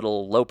crappy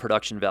little low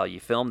production value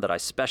film that I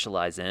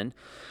specialize in,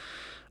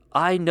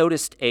 I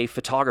noticed a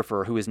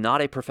photographer who is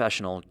not a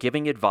professional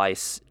giving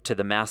advice to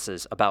the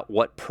masses about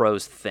what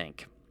pros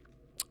think.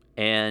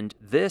 And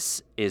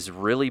this is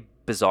really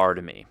bizarre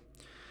to me.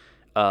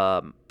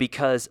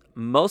 Because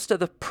most of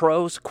the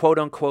pros, quote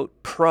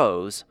unquote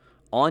pros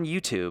on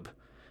YouTube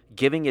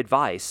giving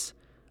advice,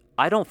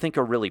 I don't think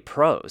are really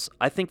pros.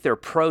 I think they're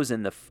pros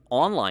in the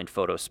online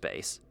photo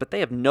space, but they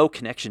have no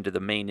connection to the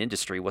main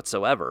industry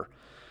whatsoever.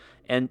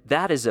 And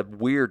that is a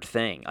weird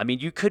thing. I mean,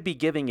 you could be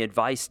giving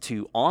advice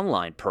to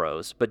online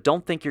pros, but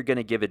don't think you're going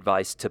to give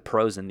advice to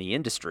pros in the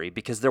industry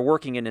because they're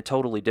working in a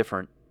totally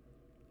different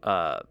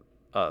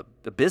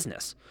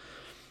business.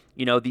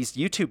 You know, these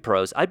YouTube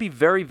pros, I'd be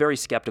very, very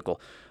skeptical.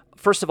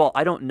 First of all,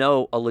 I don't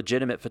know a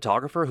legitimate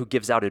photographer who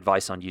gives out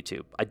advice on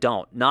YouTube. I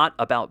don't. Not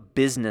about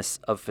business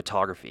of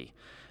photography.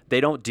 They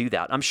don't do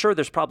that. I'm sure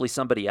there's probably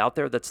somebody out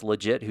there that's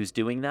legit who's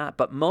doing that,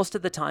 but most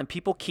of the time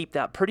people keep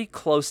that pretty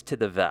close to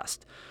the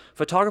vest.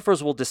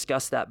 Photographers will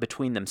discuss that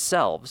between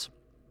themselves.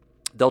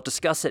 They'll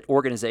discuss it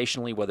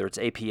organizationally, whether it's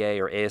APA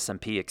or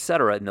ASMP,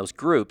 etc. In those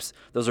groups.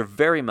 Those are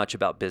very much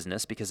about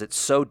business because it's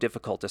so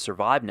difficult to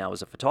survive now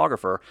as a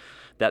photographer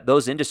that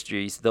those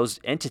industries, those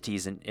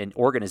entities and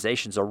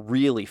organizations are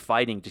really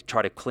fighting to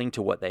try to cling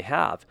to what they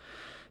have.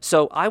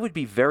 So I would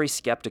be very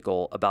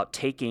skeptical about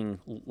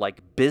taking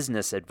like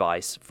business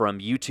advice from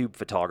YouTube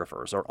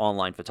photographers or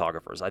online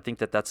photographers. I think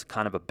that that's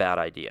kind of a bad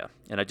idea,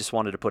 and I just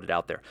wanted to put it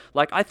out there.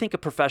 Like, I think a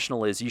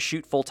professional is you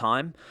shoot full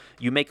time,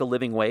 you make a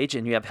living wage,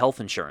 and you have health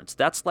insurance.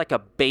 That's like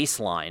a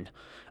baseline.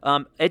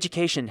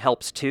 Education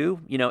helps too.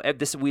 You know,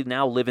 we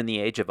now live in the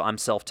age of I'm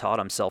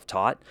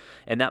self-taught,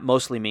 and that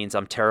mostly means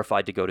I'm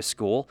terrified to go to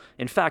school.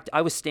 In fact,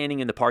 I was standing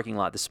in the parking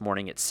lot this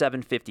morning at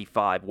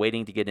 7:55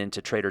 waiting to get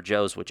into Trader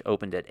Joe's, which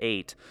opened at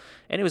 8,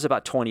 and it was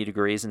about 20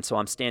 degrees, and so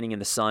I'm standing in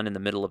the sun in the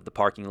middle of the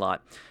parking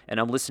lot, and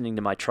I'm listening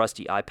to my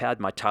trusty iPad,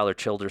 my Tyler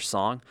Childers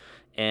song,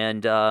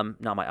 and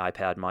not my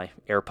iPad, my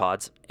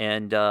AirPods,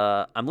 and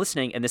I'm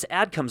listening, and this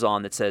ad comes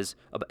on that says,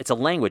 it's a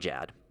language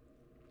ad,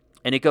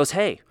 and it goes,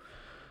 hey,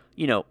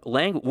 you know,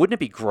 wouldn't it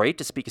be great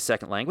to speak a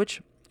second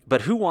language?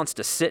 But who wants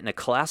to sit in a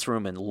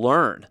classroom and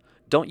learn?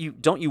 Don't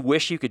you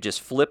wish you could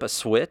just flip a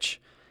switch?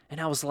 And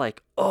I was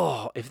like,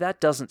 oh, if that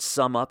doesn't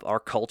sum up our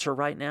culture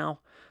right now,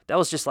 that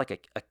was just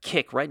like a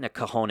kick right in the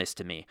cojones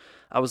to me.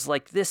 I was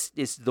like, this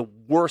is the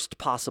worst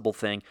possible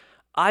thing.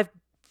 I've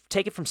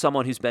taken it from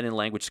someone who's been in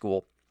language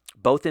school,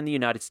 both in the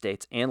United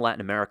States and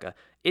Latin America.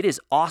 It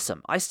is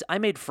awesome. I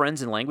made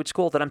friends in language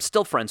school that I'm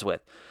still friends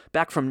with.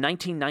 Back from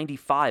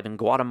 1995 in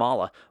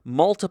Guatemala,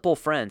 multiple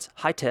friends.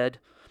 Hi, Ted.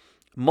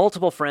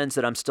 Multiple friends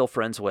that I'm still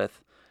friends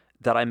with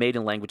that I made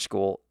in language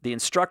school. The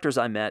instructors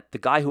I met, the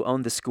guy who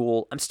owned the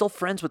school, I'm still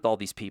friends with all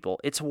these people.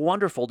 It's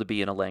wonderful to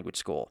be in a language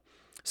school.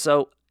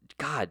 So,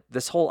 God,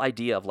 this whole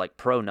idea of like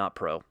pro, not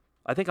pro.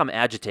 I think I'm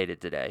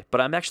agitated today,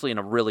 but I'm actually in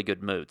a really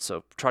good mood,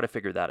 so try to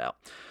figure that out.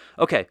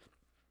 Okay.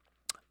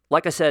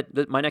 Like I said,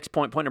 my next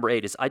point number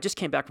 8, is I just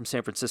came back from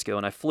San Francisco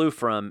and I flew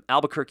from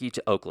Albuquerque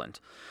to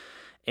Oakland.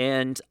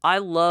 And I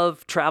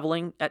love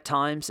traveling at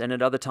times, and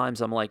at other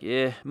times I'm like,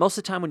 most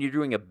of the time when you're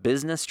doing a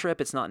business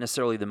trip, it's not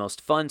necessarily the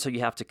most fun, so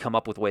you have to come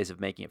up with ways of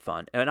making it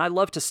fun. And I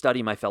love to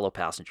study my fellow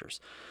passengers.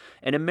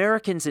 And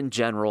Americans in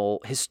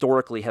general,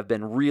 historically, have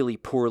been really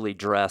poorly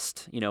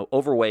dressed,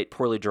 overweight,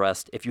 poorly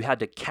dressed, if you had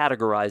to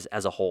categorize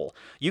as a whole.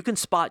 You can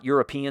spot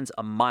Europeans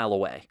a mile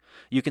away.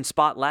 You can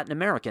spot Latin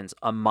Americans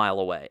a mile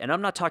away. And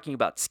I'm not talking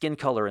about skin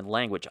color and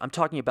language. I'm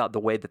talking about the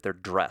way that they're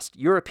dressed.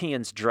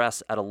 Europeans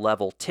dress at a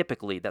level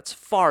typically that's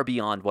far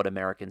beyond what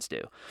Americans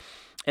do.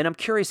 And I'm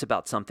curious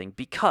about something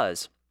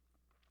because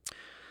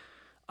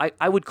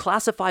I would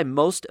classify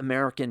most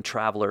American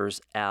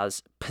travelers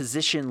as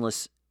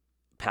positionless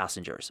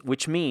passengers,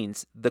 which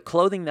means the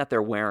clothing that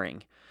they're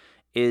wearing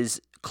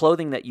is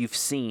clothing that you've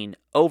seen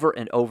over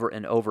and over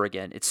and over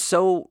again. It's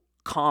so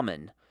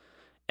common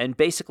and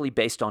basically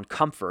based on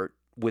comfort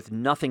with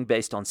nothing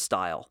based on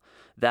style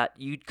that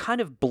you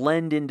kind of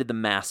blend into the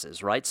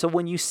masses, right? So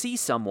when you see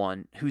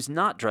someone who's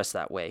not dressed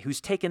that way,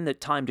 who's taken the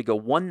time to go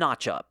one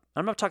notch up,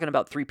 I'm not talking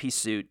about three-piece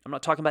suit, I'm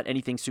not talking about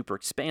anything super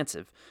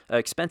expensive.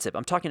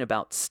 I'm talking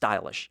about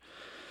stylish.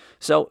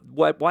 So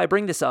why I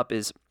bring this up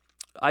is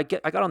I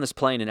got on this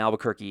plane in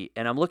Albuquerque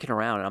and I'm looking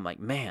around and I'm like,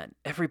 man,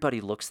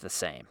 everybody looks the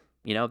same.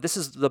 This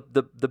is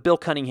the Bill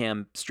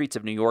Cunningham Streets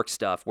of New York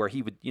stuff where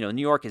he would,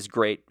 New York is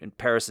great and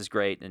Paris is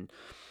great and,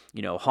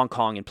 Hong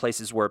Kong and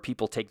places where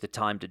people take the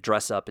time to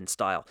dress up in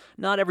style.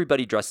 Not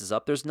everybody dresses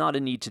up. There's not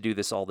a need to do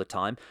this all the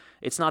time.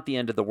 It's not the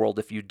end of the world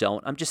if you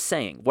don't. I'm just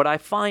saying, what I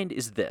find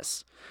is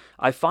this.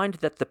 I find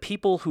that the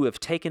people who have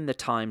taken the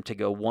time to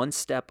go one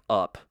step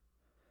up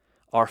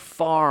are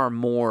far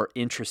more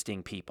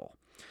interesting people.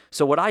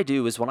 So what I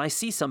do is when I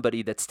see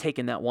somebody that's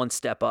taken that one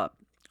step up,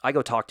 I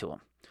go talk to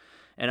them.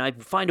 And I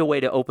find a way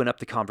to open up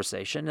the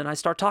conversation, and I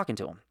start talking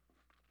to them.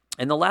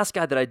 And the last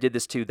guy that I did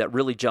this to that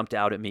really jumped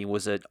out at me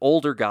was an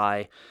older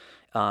guy,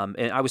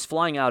 and I was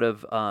flying out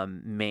of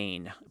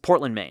Maine,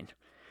 Portland, Maine,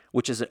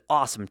 which is an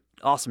awesome,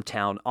 awesome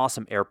town,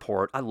 awesome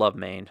airport. I love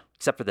Maine,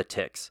 except for the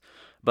ticks.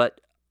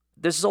 But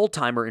there's this old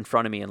timer in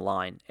front of me in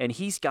line, and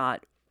he's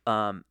got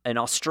an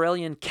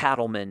Australian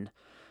cattleman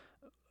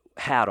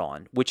hat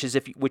on, which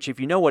if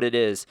you know what it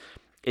is,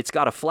 it's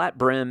got a flat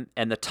brim,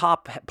 and the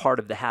top part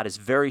of the hat is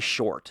very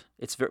short.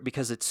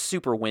 Because it's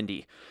super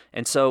windy,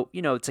 and so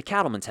it's a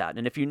cattleman's hat.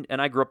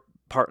 And I grew up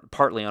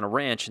partly on a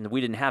ranch, and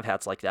we didn't have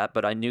hats like that,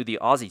 but I knew the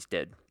Aussies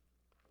did.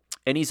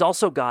 And he's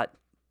also got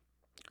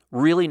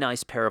really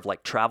nice pair of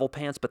like travel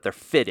pants, but they're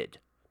fitted.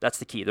 That's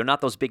the key. They're not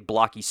those big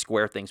blocky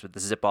square things with the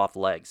zip off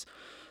legs.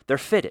 They're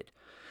fitted,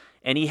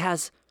 and he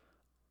has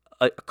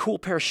a cool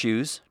pair of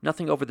shoes,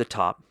 nothing over the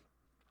top,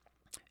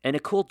 and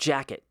a cool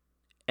jacket.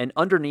 And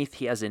underneath,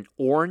 he has an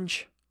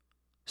orange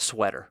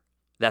sweater.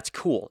 That's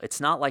cool. It's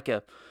not like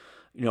a,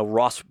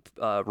 Ross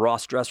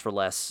Dress for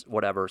Less,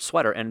 whatever,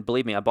 sweater. And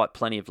believe me, I bought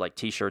plenty of like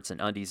T-shirts and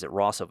undies at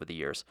Ross over the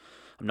years.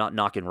 I'm not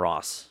knocking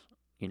Ross,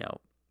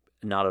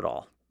 not at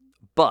all.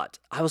 But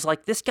I was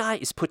like, this guy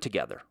is put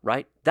together,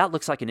 right? That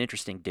looks like an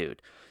interesting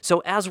dude. So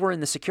as we're in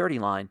the security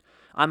line,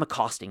 I'm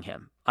accosting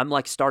him. I'm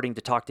like starting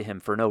to talk to him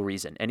for no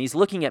reason. And he's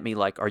looking at me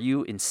like, are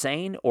you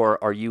insane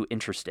or are you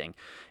interesting?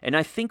 And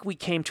I think we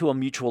came to a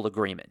mutual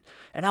agreement.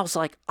 And I was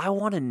like, I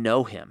want to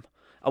know him.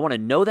 I want to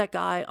know that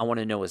guy. I want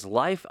to know his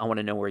life. I want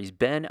to know where he's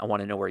been. I want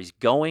to know where he's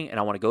going. And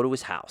I want to go to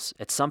his house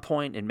at some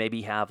point and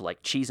maybe have like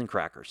cheese and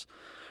crackers,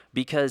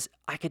 because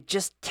I could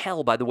just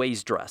tell by the way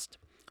he's dressed.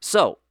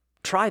 So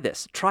try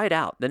this. Try it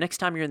out the next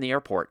time you're in the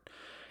airport.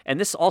 And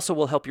this also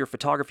will help your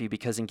photography,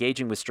 because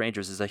engaging with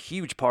strangers is a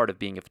huge part of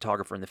being a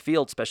photographer in the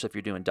field, especially if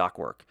you're doing dock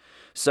work.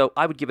 So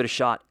I would give it a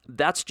shot.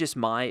 That's just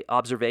my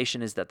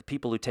observation, is that the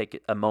people who take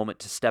a moment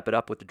to step it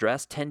up with the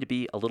dress tend to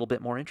be a little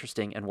bit more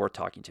interesting and worth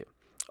talking to.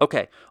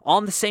 Okay,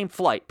 on the same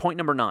flight, point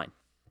number 9.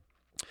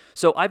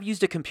 So I've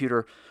used a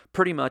computer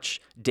pretty much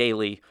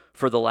daily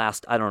for the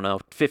last,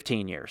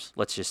 15 years,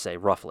 let's just say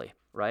roughly,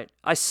 right?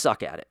 I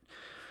suck at it.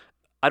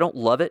 I don't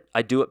love it.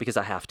 I do it because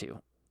I have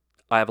to.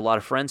 I have a lot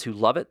of friends who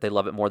love it. They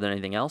love it more than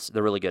anything else.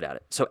 They're really good at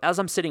it. So as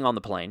I'm sitting on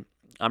the plane,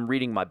 I'm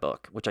reading my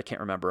book, which I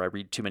can't remember. I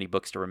read too many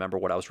books to remember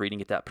what I was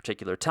reading at that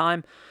particular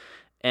time.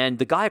 And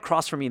the guy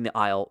across from me in the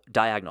aisle,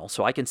 diagonal,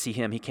 so I can see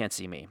him, he can't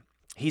see me.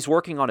 He's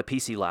working on a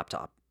PC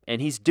laptop, and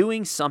he's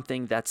doing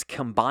something that's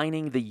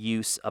combining the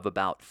use of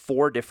about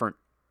 4 different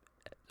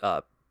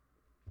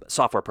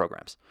software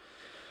programs.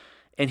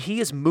 And he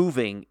is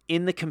moving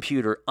in the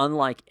computer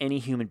unlike any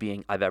human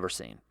being I've ever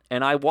seen.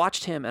 And I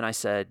watched him and I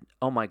said,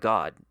 oh my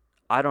God,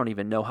 I don't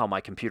even know how my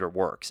computer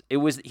works. He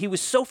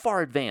was so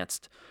far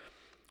advanced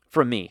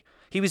from me.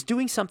 He was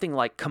doing something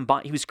like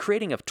he was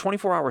creating a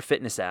 24-hour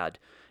fitness ad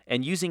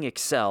and using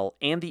Excel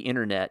and the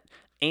internet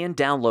and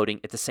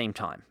downloading at the same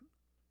time.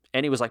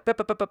 And he was like,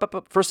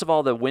 first of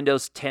all, the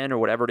Windows 10 or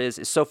whatever it is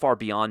so far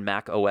beyond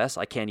Mac OS,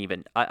 I don't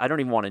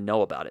even want to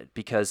know about it,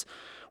 because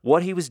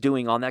what he was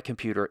doing on that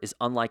computer is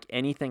unlike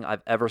anything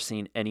I've ever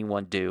seen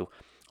anyone do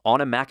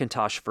on a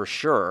Macintosh for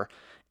sure,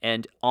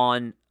 and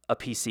on a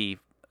PC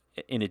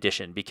in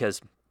addition,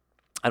 because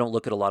I don't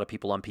look at a lot of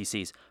people on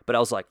PCs. But I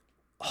was like,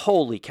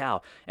 holy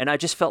cow. And I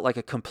just felt like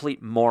a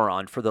complete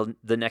moron for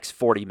the next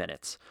 40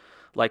 minutes.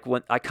 Like,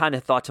 when I kind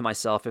of thought to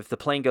myself, if the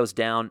plane goes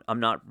down, I'm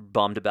not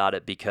bummed about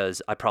it,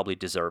 because I probably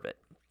deserve it.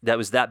 That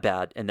was that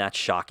bad, and that's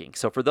shocking.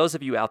 So for those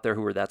of you out there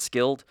who are that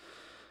skilled,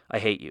 I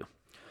hate you.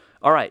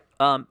 All right,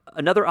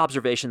 another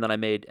observation that I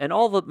made, and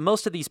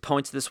most of these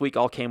points this week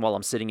all came while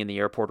I'm sitting in the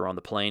airport or on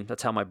the plane.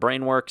 That's how my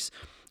brain works.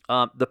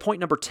 The point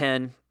number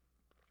 10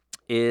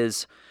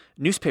 is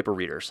newspaper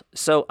readers.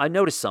 So I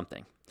noticed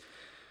something.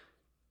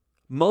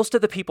 Most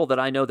of the people that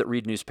I know that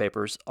read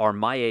newspapers are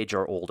my age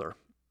or older,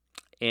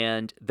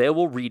 and they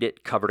will read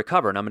it cover to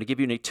cover. And I'm going to give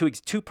you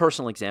two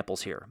personal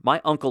examples here. My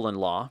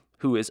uncle-in-law,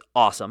 who is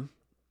awesome,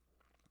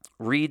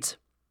 reads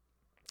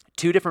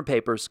 2 different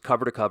papers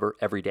cover to cover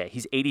every day.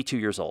 He's 82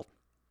 years old.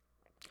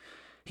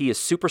 He is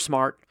super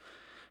smart.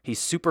 He's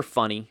super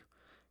funny.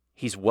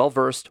 He's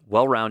well-versed,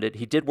 well-rounded.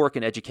 He did work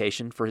in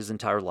education for his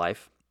entire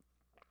life.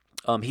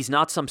 He's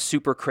not some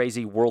super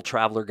crazy world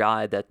traveler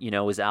guy that,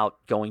 is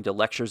out going to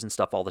lectures and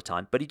stuff all the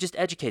time, but he just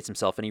educates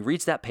himself, and he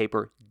reads that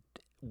paper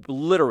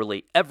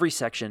literally every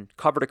section,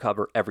 cover to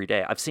cover, every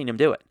day. I've seen him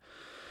do it.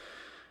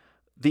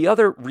 The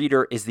other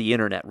reader is the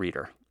internet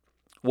reader.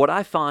 What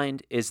I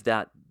find is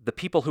that the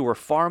people who are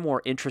far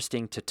more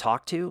interesting to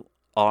talk to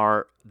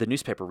are the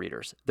newspaper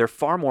readers. They're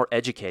far more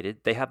educated.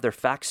 They have their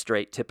facts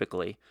straight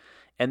typically,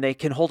 and they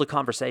can hold a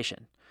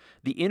conversation.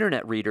 The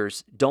internet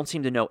readers don't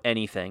seem to know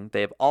anything. They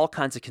have all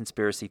kinds of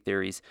conspiracy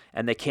theories,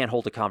 and they can't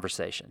hold a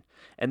conversation.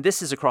 And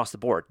this is across the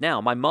board.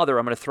 Now, my mother,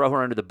 I'm going to throw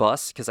her under the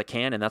bus because I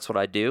can, and that's what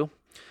I do.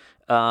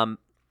 And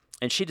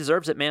she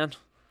deserves it, man.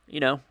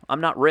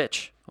 I'm not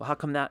rich. Well,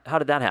 how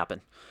did that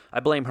happen? I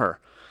blame her.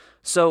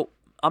 So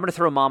I'm going to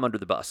throw mom under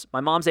the bus.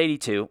 My mom's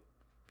 82.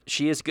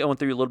 She is going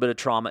through a little bit of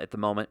trauma at the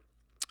moment,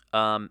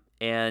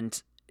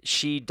 and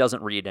she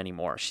doesn't read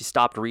anymore. She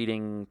stopped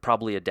reading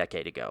probably a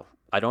decade ago.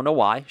 I don't know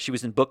why. She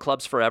was in book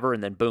clubs forever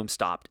and then boom,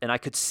 stopped. And I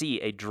could see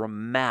a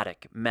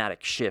dramatic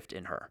shift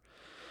in her.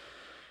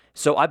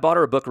 So I bought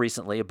her a book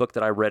recently, a book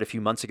that I read a few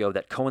months ago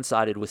that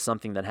coincided with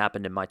something that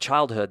happened in my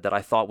childhood that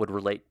I thought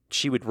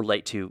she would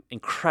relate to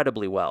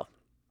incredibly well.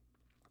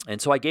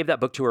 And so I gave that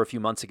book to her a few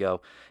months ago,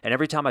 and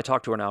every time I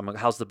talk to her now, I'm like,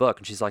 how's the book?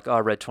 And she's like, oh, I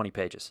read 20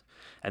 pages.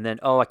 And then,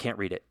 oh, I can't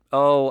read it.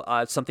 Oh,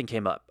 something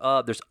came up.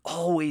 There's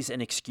always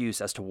an excuse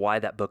as to why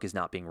that book is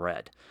not being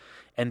read.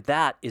 And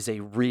that is a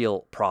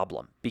real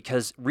problem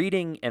because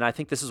reading, and I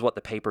think this is what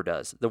the paper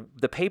does,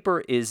 the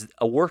paper is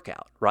a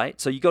workout,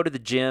 right? So you go to the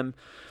gym,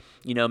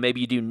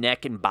 maybe you do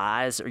neck and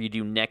buys or you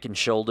do neck and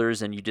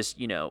shoulders, and you just,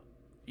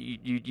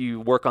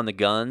 you work on the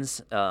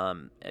guns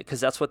because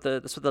that's what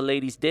the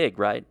ladies dig,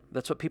 right?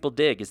 That's what people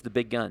dig is the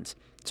big guns.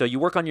 So you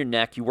work on your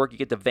neck, you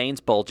get the veins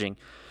bulging,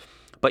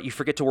 but you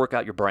forget to work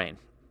out your brain.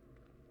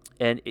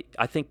 And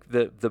I think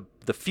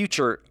the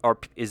future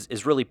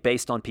is really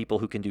based on people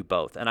who can do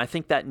both. And I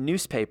think that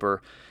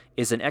newspaper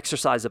is an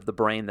exercise of the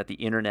brain that the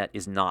internet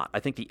is not. I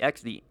think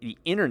the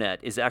internet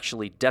is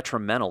actually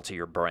detrimental to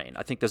your brain.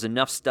 I think there's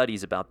enough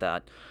studies about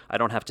that. I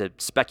don't have to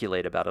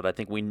speculate about it. I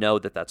think we know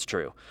that that's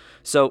true.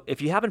 So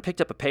if you haven't picked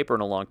up a paper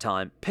in a long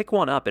time, pick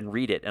one up and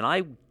read it. And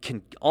I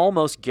can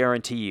almost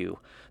guarantee you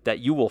that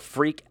you will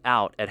freak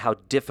out at how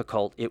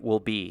difficult it will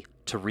be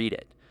to read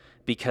it.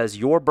 Because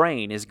your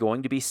brain is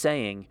going to be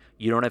saying,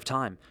 you don't have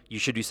time. You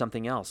should do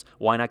something else.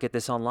 Why not get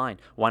this online?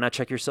 Why not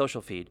check your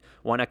social feed?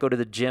 Why not go to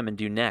the gym and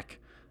do neck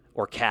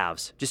or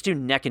calves? Just do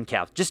neck and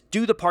calves. Just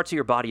do the parts of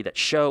your body that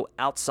show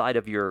outside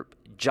of your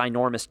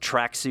ginormous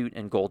tracksuit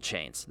and gold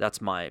chains.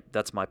 That's my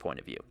point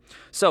of view.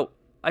 So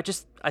I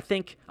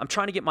think I'm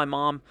trying to get my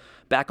mom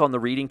back on the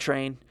reading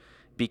train,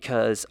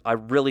 because I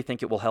really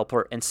think it will help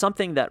her. And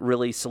something that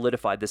really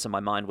solidified this in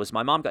my mind was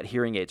my mom got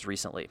hearing aids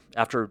recently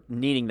after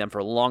needing them for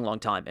a long, long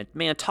time. And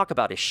man, talk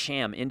about a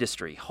sham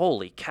industry.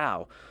 Holy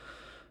cow.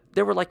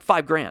 They were like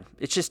 $5,000.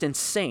 It's just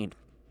insane.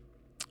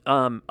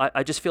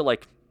 I just feel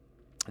like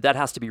that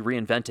has to be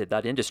reinvented,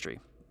 that industry.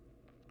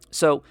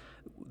 So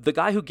the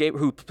guy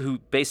who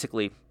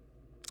basically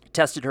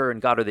tested her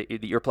and got her the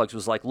earplugs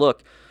was like,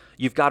 look,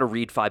 you've got to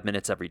read 5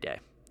 minutes every day.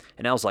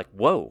 And I was like,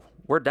 whoa,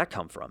 where'd that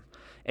come from?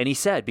 And he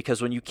said,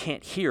 because when you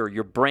can't hear,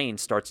 your brain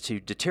starts to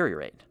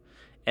deteriorate,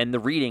 and the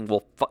reading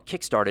will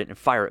kickstart it and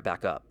fire it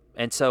back up.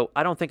 And so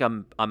I don't think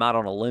I'm out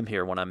on a limb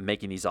here when I'm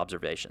making these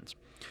observations.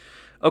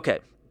 Okay.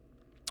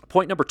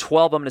 Point number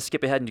 12, I'm going to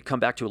skip ahead and come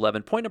back to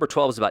 11. Point number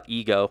 12 is about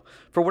ego.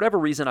 For whatever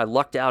reason, I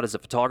lucked out as a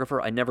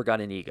photographer. I never got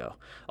an ego.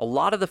 A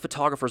lot of the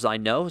photographers I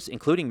know,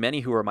 including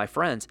many who are my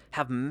friends,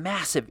 have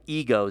massive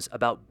egos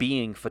about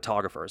being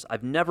photographers.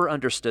 I've never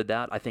understood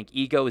that. I think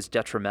ego is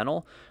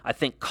detrimental. I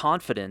think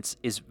confidence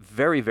is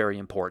very, very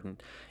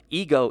important.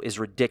 Ego is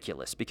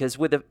ridiculous because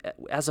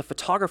as a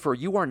photographer,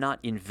 you are not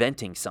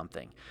inventing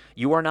something.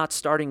 You are not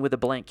starting with a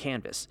blank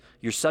canvas.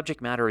 Your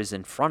subject matter is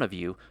in front of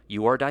you.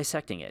 You are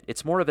dissecting it.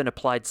 It's more of an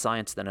applied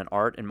science than an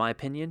art, in my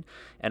opinion,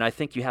 and I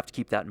think you have to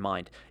keep that in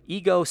mind.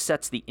 Ego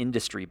sets the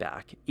industry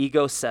back.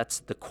 Ego sets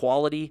the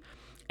quality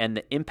and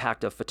the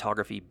impact of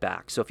photography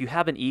back. So if you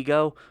have an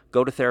ego,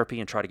 go to therapy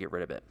and try to get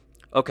rid of it.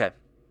 Okay,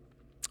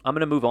 I'm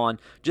going to move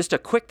on. Just a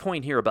quick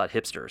point here about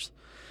hipsters.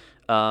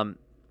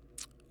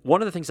 One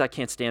of the things I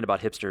can't stand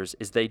about hipsters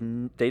is they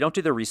don't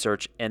do their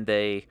research, and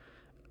they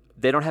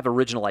don't have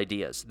original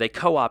ideas. They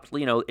co-opt,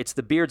 it's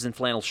the beards and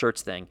flannel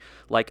shirts thing.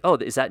 Like, oh,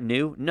 is that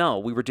new? No,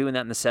 we were doing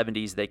that in the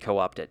 70s. They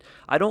co-opted.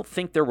 I don't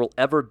think there will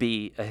ever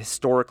be a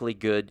historically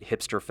good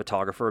hipster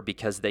photographer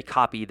because they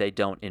copy, they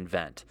don't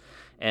invent.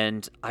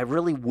 And I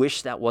really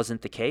wish that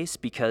wasn't the case,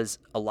 because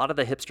a lot of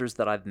the hipsters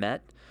that I've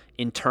met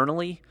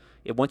internally,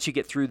 once you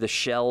get through the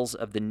shells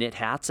of the knit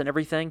hats and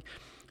everything,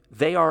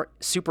 they are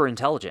super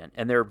intelligent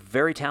and they're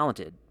very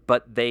talented,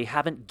 but they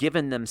haven't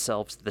given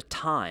themselves the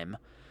time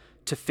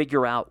to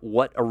figure out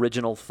what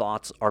original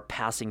thoughts are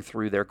passing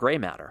through their gray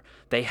matter.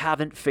 They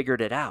haven't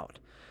figured it out.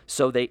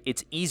 So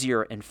it's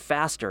easier and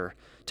faster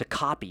to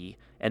copy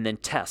and then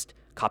test.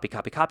 Copy,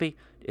 copy, copy.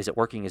 Is it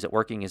working? Is it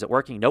working? Is it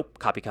working? Nope.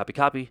 Copy, copy,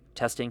 copy.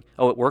 Testing.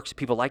 Oh, it works.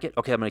 People like it.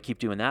 Okay, I'm going to keep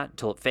doing that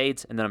until it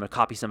fades, and then I'm going to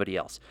copy somebody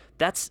else.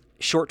 That's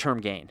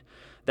short-term gain.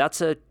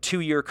 That's a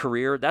 2-year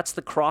career. That's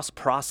the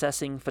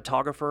cross-processing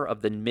photographer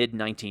of the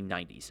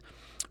mid-1990s.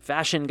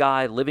 Fashion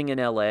guy living in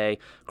LA,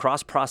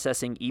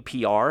 cross-processing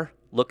EPR.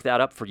 Look that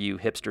up for you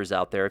hipsters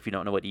out there if you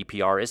don't know what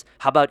EPR is.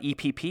 How about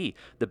EPP,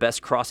 the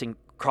best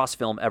cross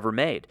film ever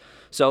made?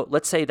 So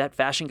let's say that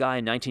fashion guy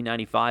in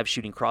 1995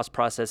 shooting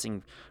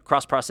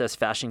cross-process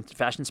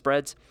fashion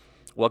spreads.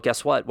 Well,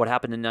 guess what? What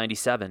happened in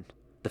 97?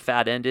 The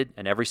fad ended,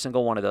 and every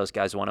single one of those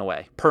guys went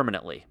away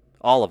permanently.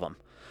 All of them.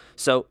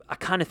 So I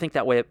kind of think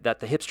that way, that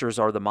the hipsters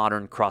are the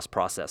modern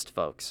cross-processed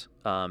folks,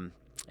 and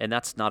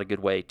that's not a good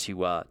way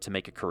to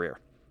make a career.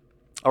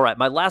 All right,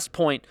 my last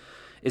point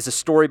is a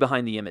story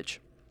behind the image,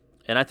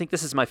 And I think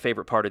this is my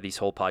favorite part of these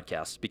whole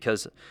podcasts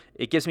because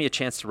it gives me a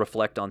chance to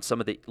reflect on some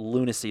of the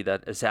lunacy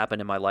that has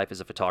happened in my life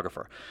as a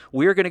photographer.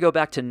 We're going to go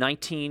back to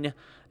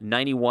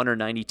 1991 or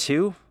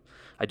 92.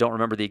 I don't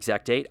remember the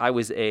exact date. I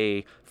was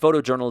a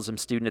photojournalism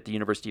student at the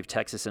University of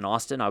Texas in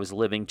Austin. I was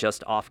living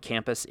just off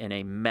campus in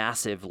a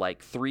massive,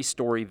 like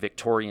 3-story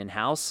Victorian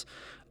house.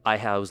 I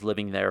was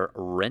living there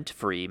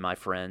rent-free, my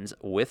friends,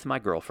 with my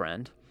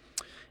girlfriend.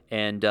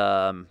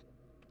 And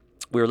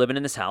we were living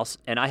in this house,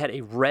 and I had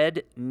a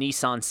red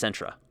Nissan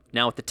Sentra.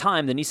 Now, at the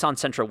time, the Nissan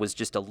Sentra was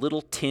just a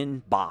little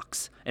tin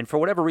box. And for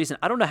whatever reason,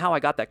 I don't know how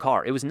I got that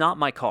car. It was not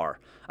my car.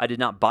 I did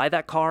not buy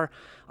that car.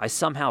 I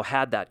somehow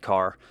had that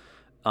car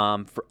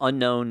for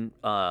unknown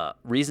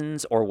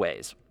reasons or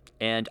ways.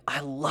 And I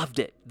loved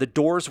it. The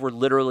doors were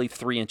literally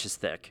 3 inches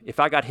thick. If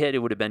I got hit, it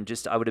would have been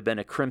I would have been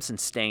a crimson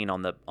stain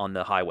on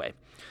the highway.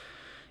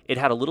 It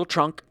had a little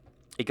trunk.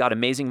 It got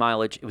amazing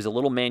mileage. It was a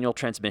little manual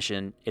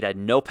transmission. It had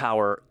no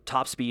power.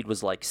 Top speed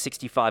was like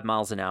 65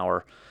 miles an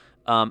hour.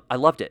 I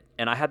loved it.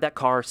 And I had that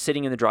car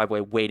sitting in the driveway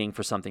waiting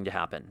for something to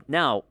happen.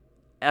 Now,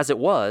 as it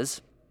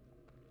was,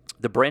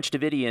 the Branch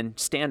Davidian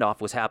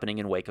standoff was happening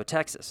in Waco,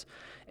 Texas.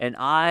 And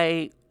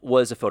I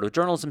was a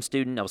photojournalism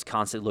student. I was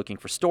constantly looking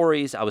for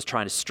stories. I was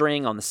trying to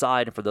string on the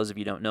side. And for those of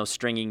you who don't know,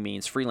 stringing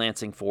means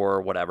freelancing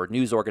for whatever,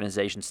 news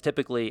organizations,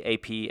 typically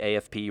AP,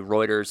 AFP,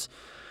 Reuters,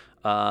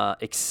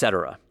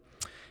 etc.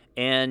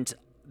 And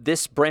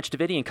this Branch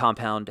Davidian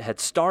compound had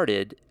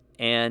started,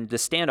 and the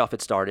standoff had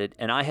started,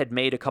 and I had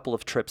made a couple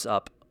of trips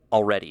up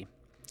already.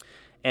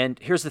 And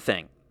here's the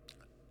thing.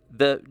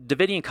 The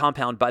Davidian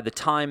compound, by the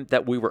time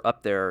that we were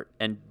up there,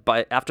 and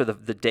after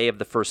the day of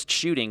the first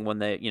shooting, when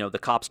the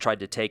cops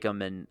tried to take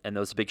them, and there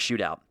was a big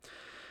shootout,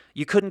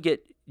 you couldn't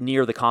get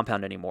near the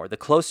compound anymore. The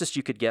closest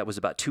you could get was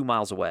about 2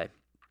 miles away.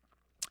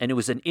 And it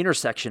was an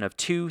intersection of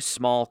 2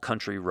 small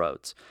country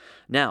roads.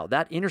 Now,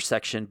 that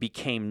intersection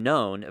became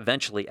known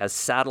eventually as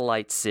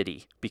Satellite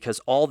City because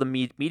all the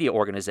media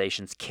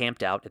organizations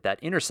camped out at that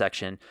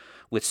intersection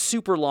with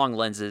super long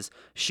lenses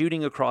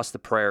shooting across the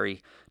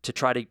prairie to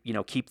try to,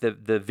 keep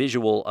the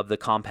visual of the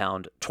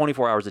compound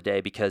 24 hours a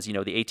day because, the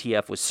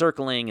ATF was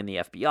circling and the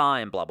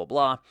FBI and blah, blah,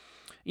 blah.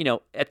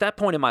 At that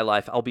point in my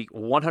life, I'll be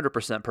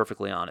 100%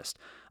 perfectly honest.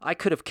 I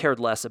could have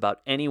cared less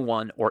about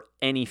anyone or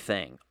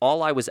anything.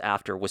 All I was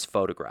after was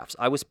photographs.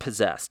 I was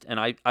possessed, and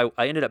I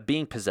ended up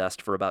being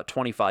possessed for about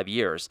 25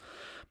 years.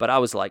 But I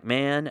was like,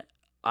 man,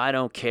 I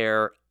don't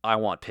care. I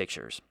want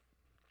pictures.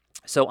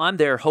 So I'm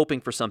there hoping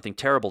for something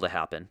terrible to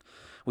happen,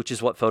 which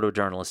is what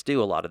photojournalists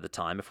do a lot of the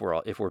time,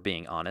 if we're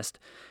being honest.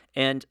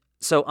 And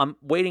so I'm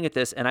waiting at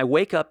this, and I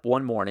wake up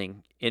one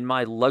morning in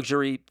my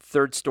luxury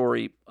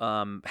 3rd-story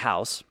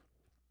house.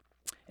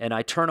 And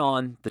I turn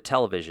on the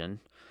television,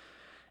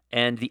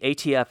 and the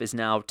ATF is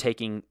now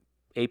taking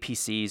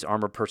APCs,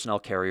 armored personnel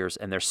carriers,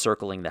 and they're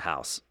circling the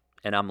house.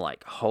 And I'm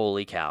like,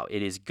 holy cow,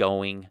 it is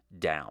going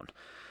down.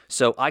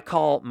 So I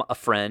call a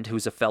friend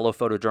who's a fellow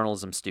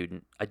photojournalism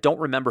student. I don't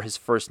remember his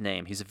first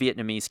name. He's a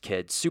Vietnamese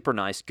kid, super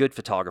nice, good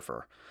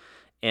photographer.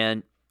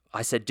 And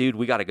I said, dude,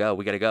 we got to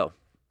go.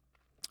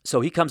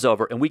 So he comes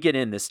over, and we get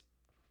in this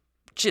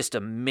just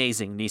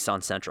amazing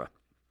Nissan Sentra.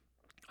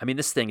 I mean,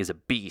 this thing is a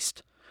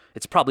beast.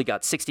 It's probably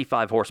got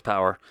 65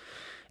 horsepower,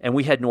 and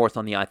we head north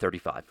on the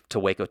I-35 to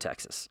Waco,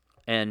 Texas.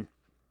 And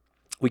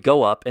we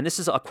go up, and this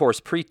is, of course,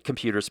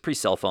 pre-computers,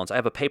 pre-cell phones. I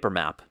have a paper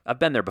map. I've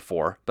been there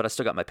before, but I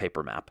still got my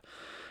paper map.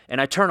 And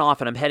I turn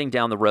off, and I'm heading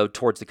down the road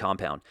towards the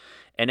compound.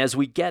 And as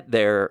we get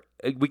there,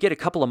 we get a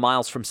couple of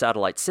miles from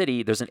Satellite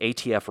City, there's an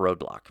ATF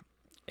roadblock.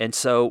 And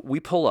so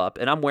we pull up,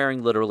 and I'm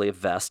wearing literally a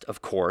vest,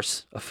 of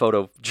course, a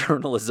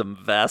photojournalism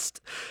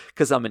vest,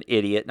 because I'm an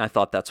idiot, and I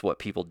thought that's what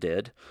people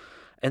did.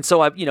 And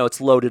so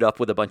it's loaded up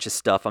with a bunch of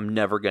stuff I'm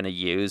never going to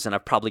use, and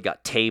I've probably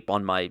got tape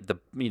on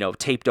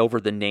taped over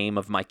the name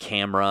of my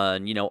camera,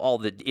 and all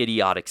the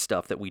idiotic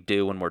stuff that we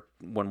do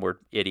when we're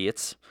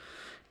idiots.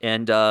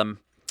 And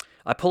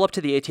I pull up to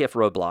the ATF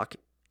roadblock,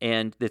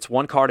 and it's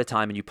one car at a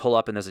time, and you pull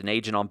up, and there's an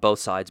agent on both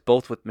sides,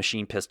 both with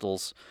machine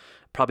pistols,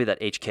 probably that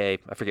HK,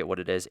 I forget what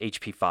it is,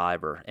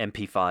 HP5 or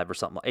MP5 or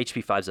something.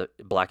 HP5 is a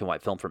black and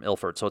white film from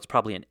Ilford, so it's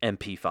probably an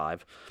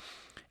MP5.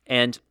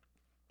 And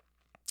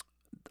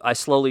I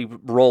slowly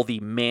roll the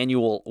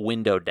manual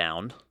window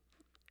down,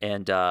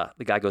 and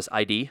the guy goes,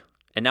 ID.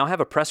 And now I have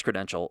a press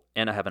credential,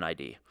 and I have an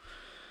ID.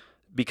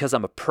 Because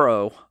I'm a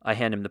pro, I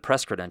hand him the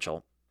press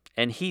credential,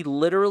 and he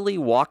literally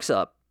walks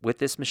up with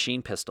this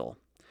machine pistol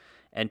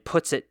and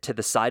puts it to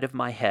the side of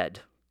my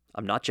head.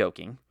 I'm not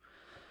joking.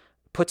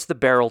 Puts the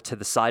barrel to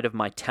the side of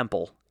my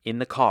temple in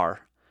the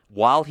car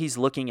while he's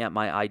looking at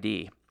my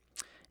ID.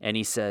 And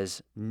he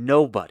says,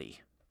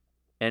 nobody,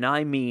 and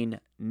I mean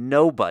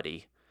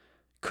nobody,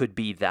 could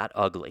be that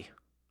ugly,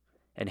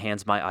 and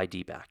hands my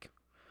ID back.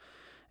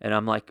 And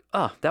I'm like,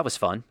 oh, that was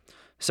fun.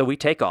 So we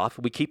take off,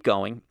 we keep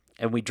going,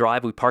 and we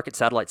park at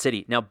Satellite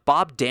City. Now,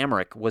 Bob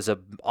Damerick was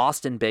an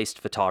Austin-based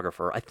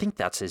photographer. I think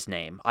that's his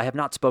name. I have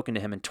not spoken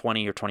to him in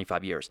 20 or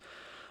 25 years.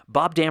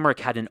 Bob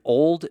Damerick had an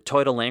old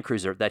Toyota Land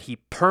Cruiser that he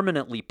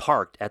permanently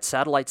parked at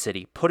Satellite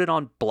City, put it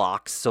on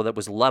blocks so that it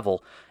was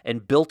level,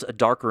 and built a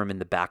darkroom in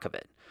the back of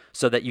it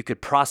so that you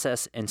could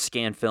process and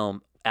scan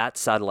film at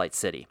Satellite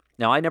City.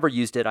 Now, I never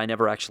used it. I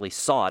never actually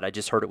saw it. I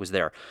just heard it was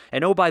there.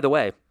 And oh, by the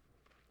way,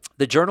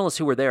 the journalists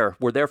who were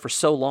there for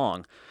so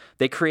long,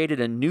 they created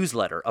a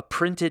newsletter, a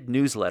printed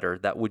newsletter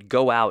that would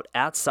go out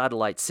at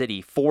Satellite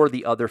City for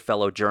the other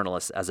fellow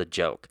journalists as a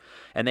joke.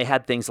 And they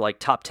had things like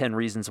top 10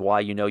 reasons why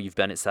you know you've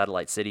been at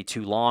Satellite City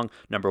too long.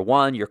 Number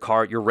 1,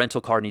 your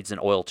rental car needs an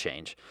oil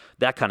change.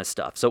 That kind of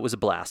stuff. So it was a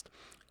blast.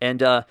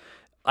 And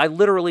I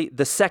literally,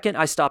 the second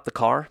I stopped the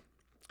car,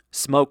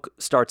 smoke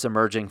starts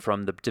emerging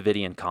from the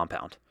Davidian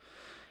compound.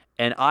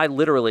 And I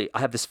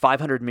have this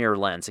 500 mirror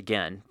lens.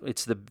 Again,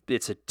 it's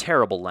a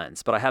terrible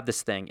lens, but I have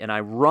this thing, and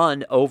I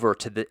run over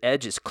to the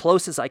edge as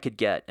close as I could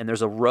get, and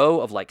there's a row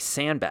of like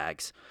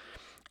sandbags,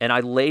 and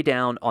I lay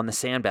down on the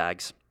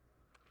sandbags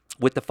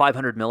with the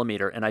 500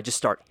 millimeter, and I just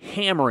start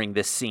hammering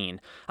this scene.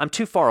 I'm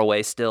too far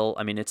away still.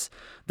 I mean,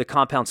 the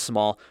compound's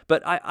small,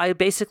 but I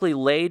basically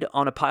laid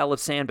on a pile of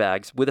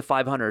sandbags with a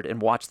 500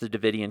 and watched the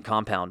Davidian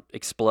compound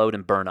explode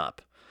and burn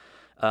up.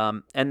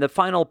 And the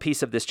final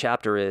piece of this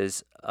chapter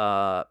is,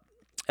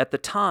 at the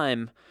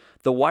time,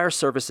 the wire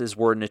services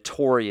were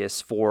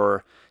notorious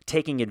for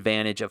taking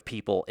advantage of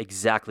people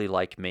exactly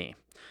like me.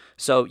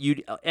 So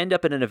you'd end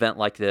up at an event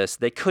like this.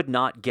 They could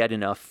not get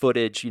enough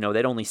footage.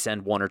 They'd only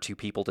send 1 or 2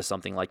 people to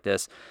something like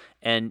this.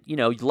 And,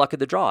 luck of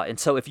the draw. And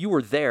so if you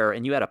were there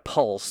and you had a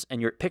pulse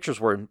and your pictures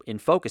were in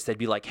focus, they'd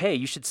be like, hey,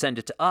 you should send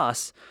it to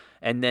us.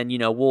 And then,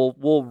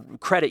 we'll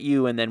credit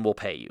you and then we'll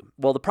pay you.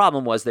 Well, the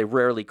problem was they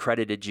rarely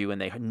credited you and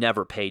they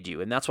never paid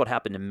you. And that's what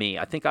happened to me.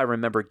 I think I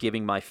remember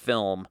giving my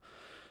film,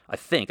 I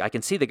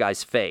can see the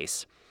guy's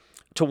face,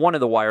 to one of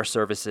the wire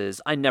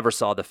services. I never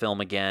saw the film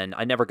again.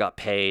 I never got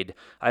paid.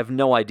 I have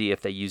no idea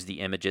if they used the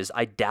images.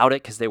 I doubt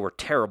it because they were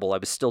terrible. I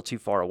was still too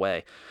far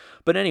away.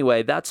 But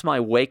anyway, that's my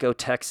Waco,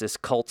 Texas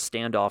cult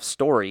standoff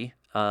story.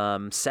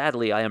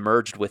 Sadly, I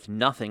emerged with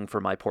nothing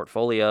for my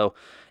portfolio,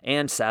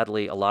 and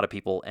sadly, a lot of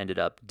people ended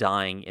up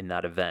dying in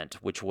that event,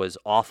 which was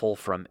awful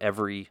from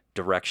every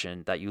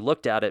direction that you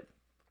looked at it,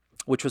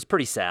 which was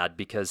pretty sad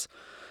because,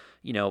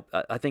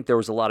 I think there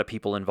was a lot of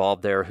people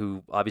involved there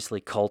who,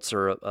 obviously, cults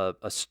are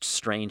a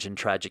strange and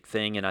tragic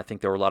thing, and I think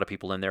there were a lot of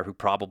people in there who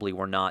probably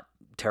were not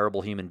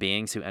terrible human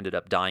beings who ended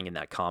up dying in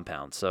that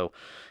compound. So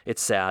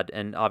it's sad,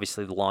 and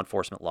obviously the law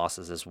enforcement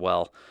losses as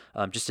well.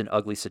 Just an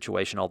ugly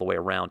situation all the way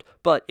around.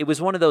 But it was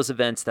one of those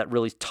events that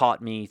really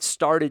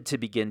started to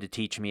begin to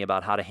teach me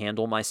about how to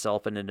handle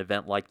myself in an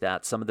event like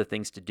that, some of the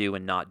things to do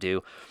and not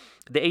do.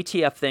 The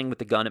ATF thing with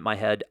the gun at my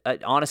head,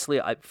 honestly,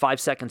 5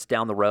 seconds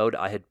down the road,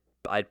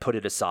 I'd put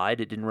it aside.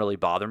 It didn't really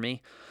bother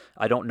me.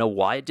 I don't know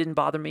why it didn't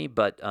bother me,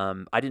 but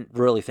I didn't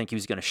really think he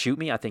was going to shoot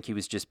me. I think he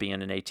was just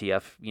being an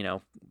ATF.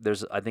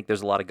 I think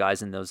there's a lot of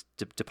guys in those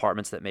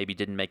departments that maybe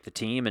didn't make the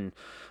team, and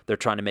they're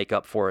trying to make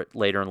up for it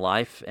later in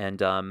life.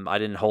 And I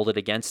didn't hold it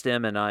against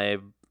him, and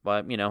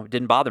it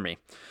didn't bother me.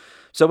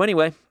 So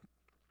anyway,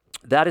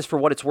 that is for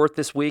what it's worth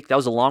this week. That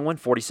was a long one,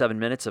 47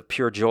 minutes of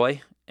pure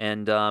joy.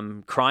 And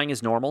crying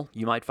is normal.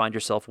 You might find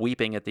yourself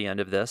weeping at the end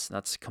of this.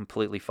 That's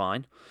completely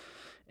fine.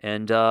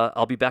 And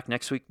I'll be back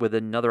next week with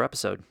another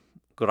episode.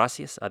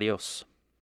 Gracias. Adios.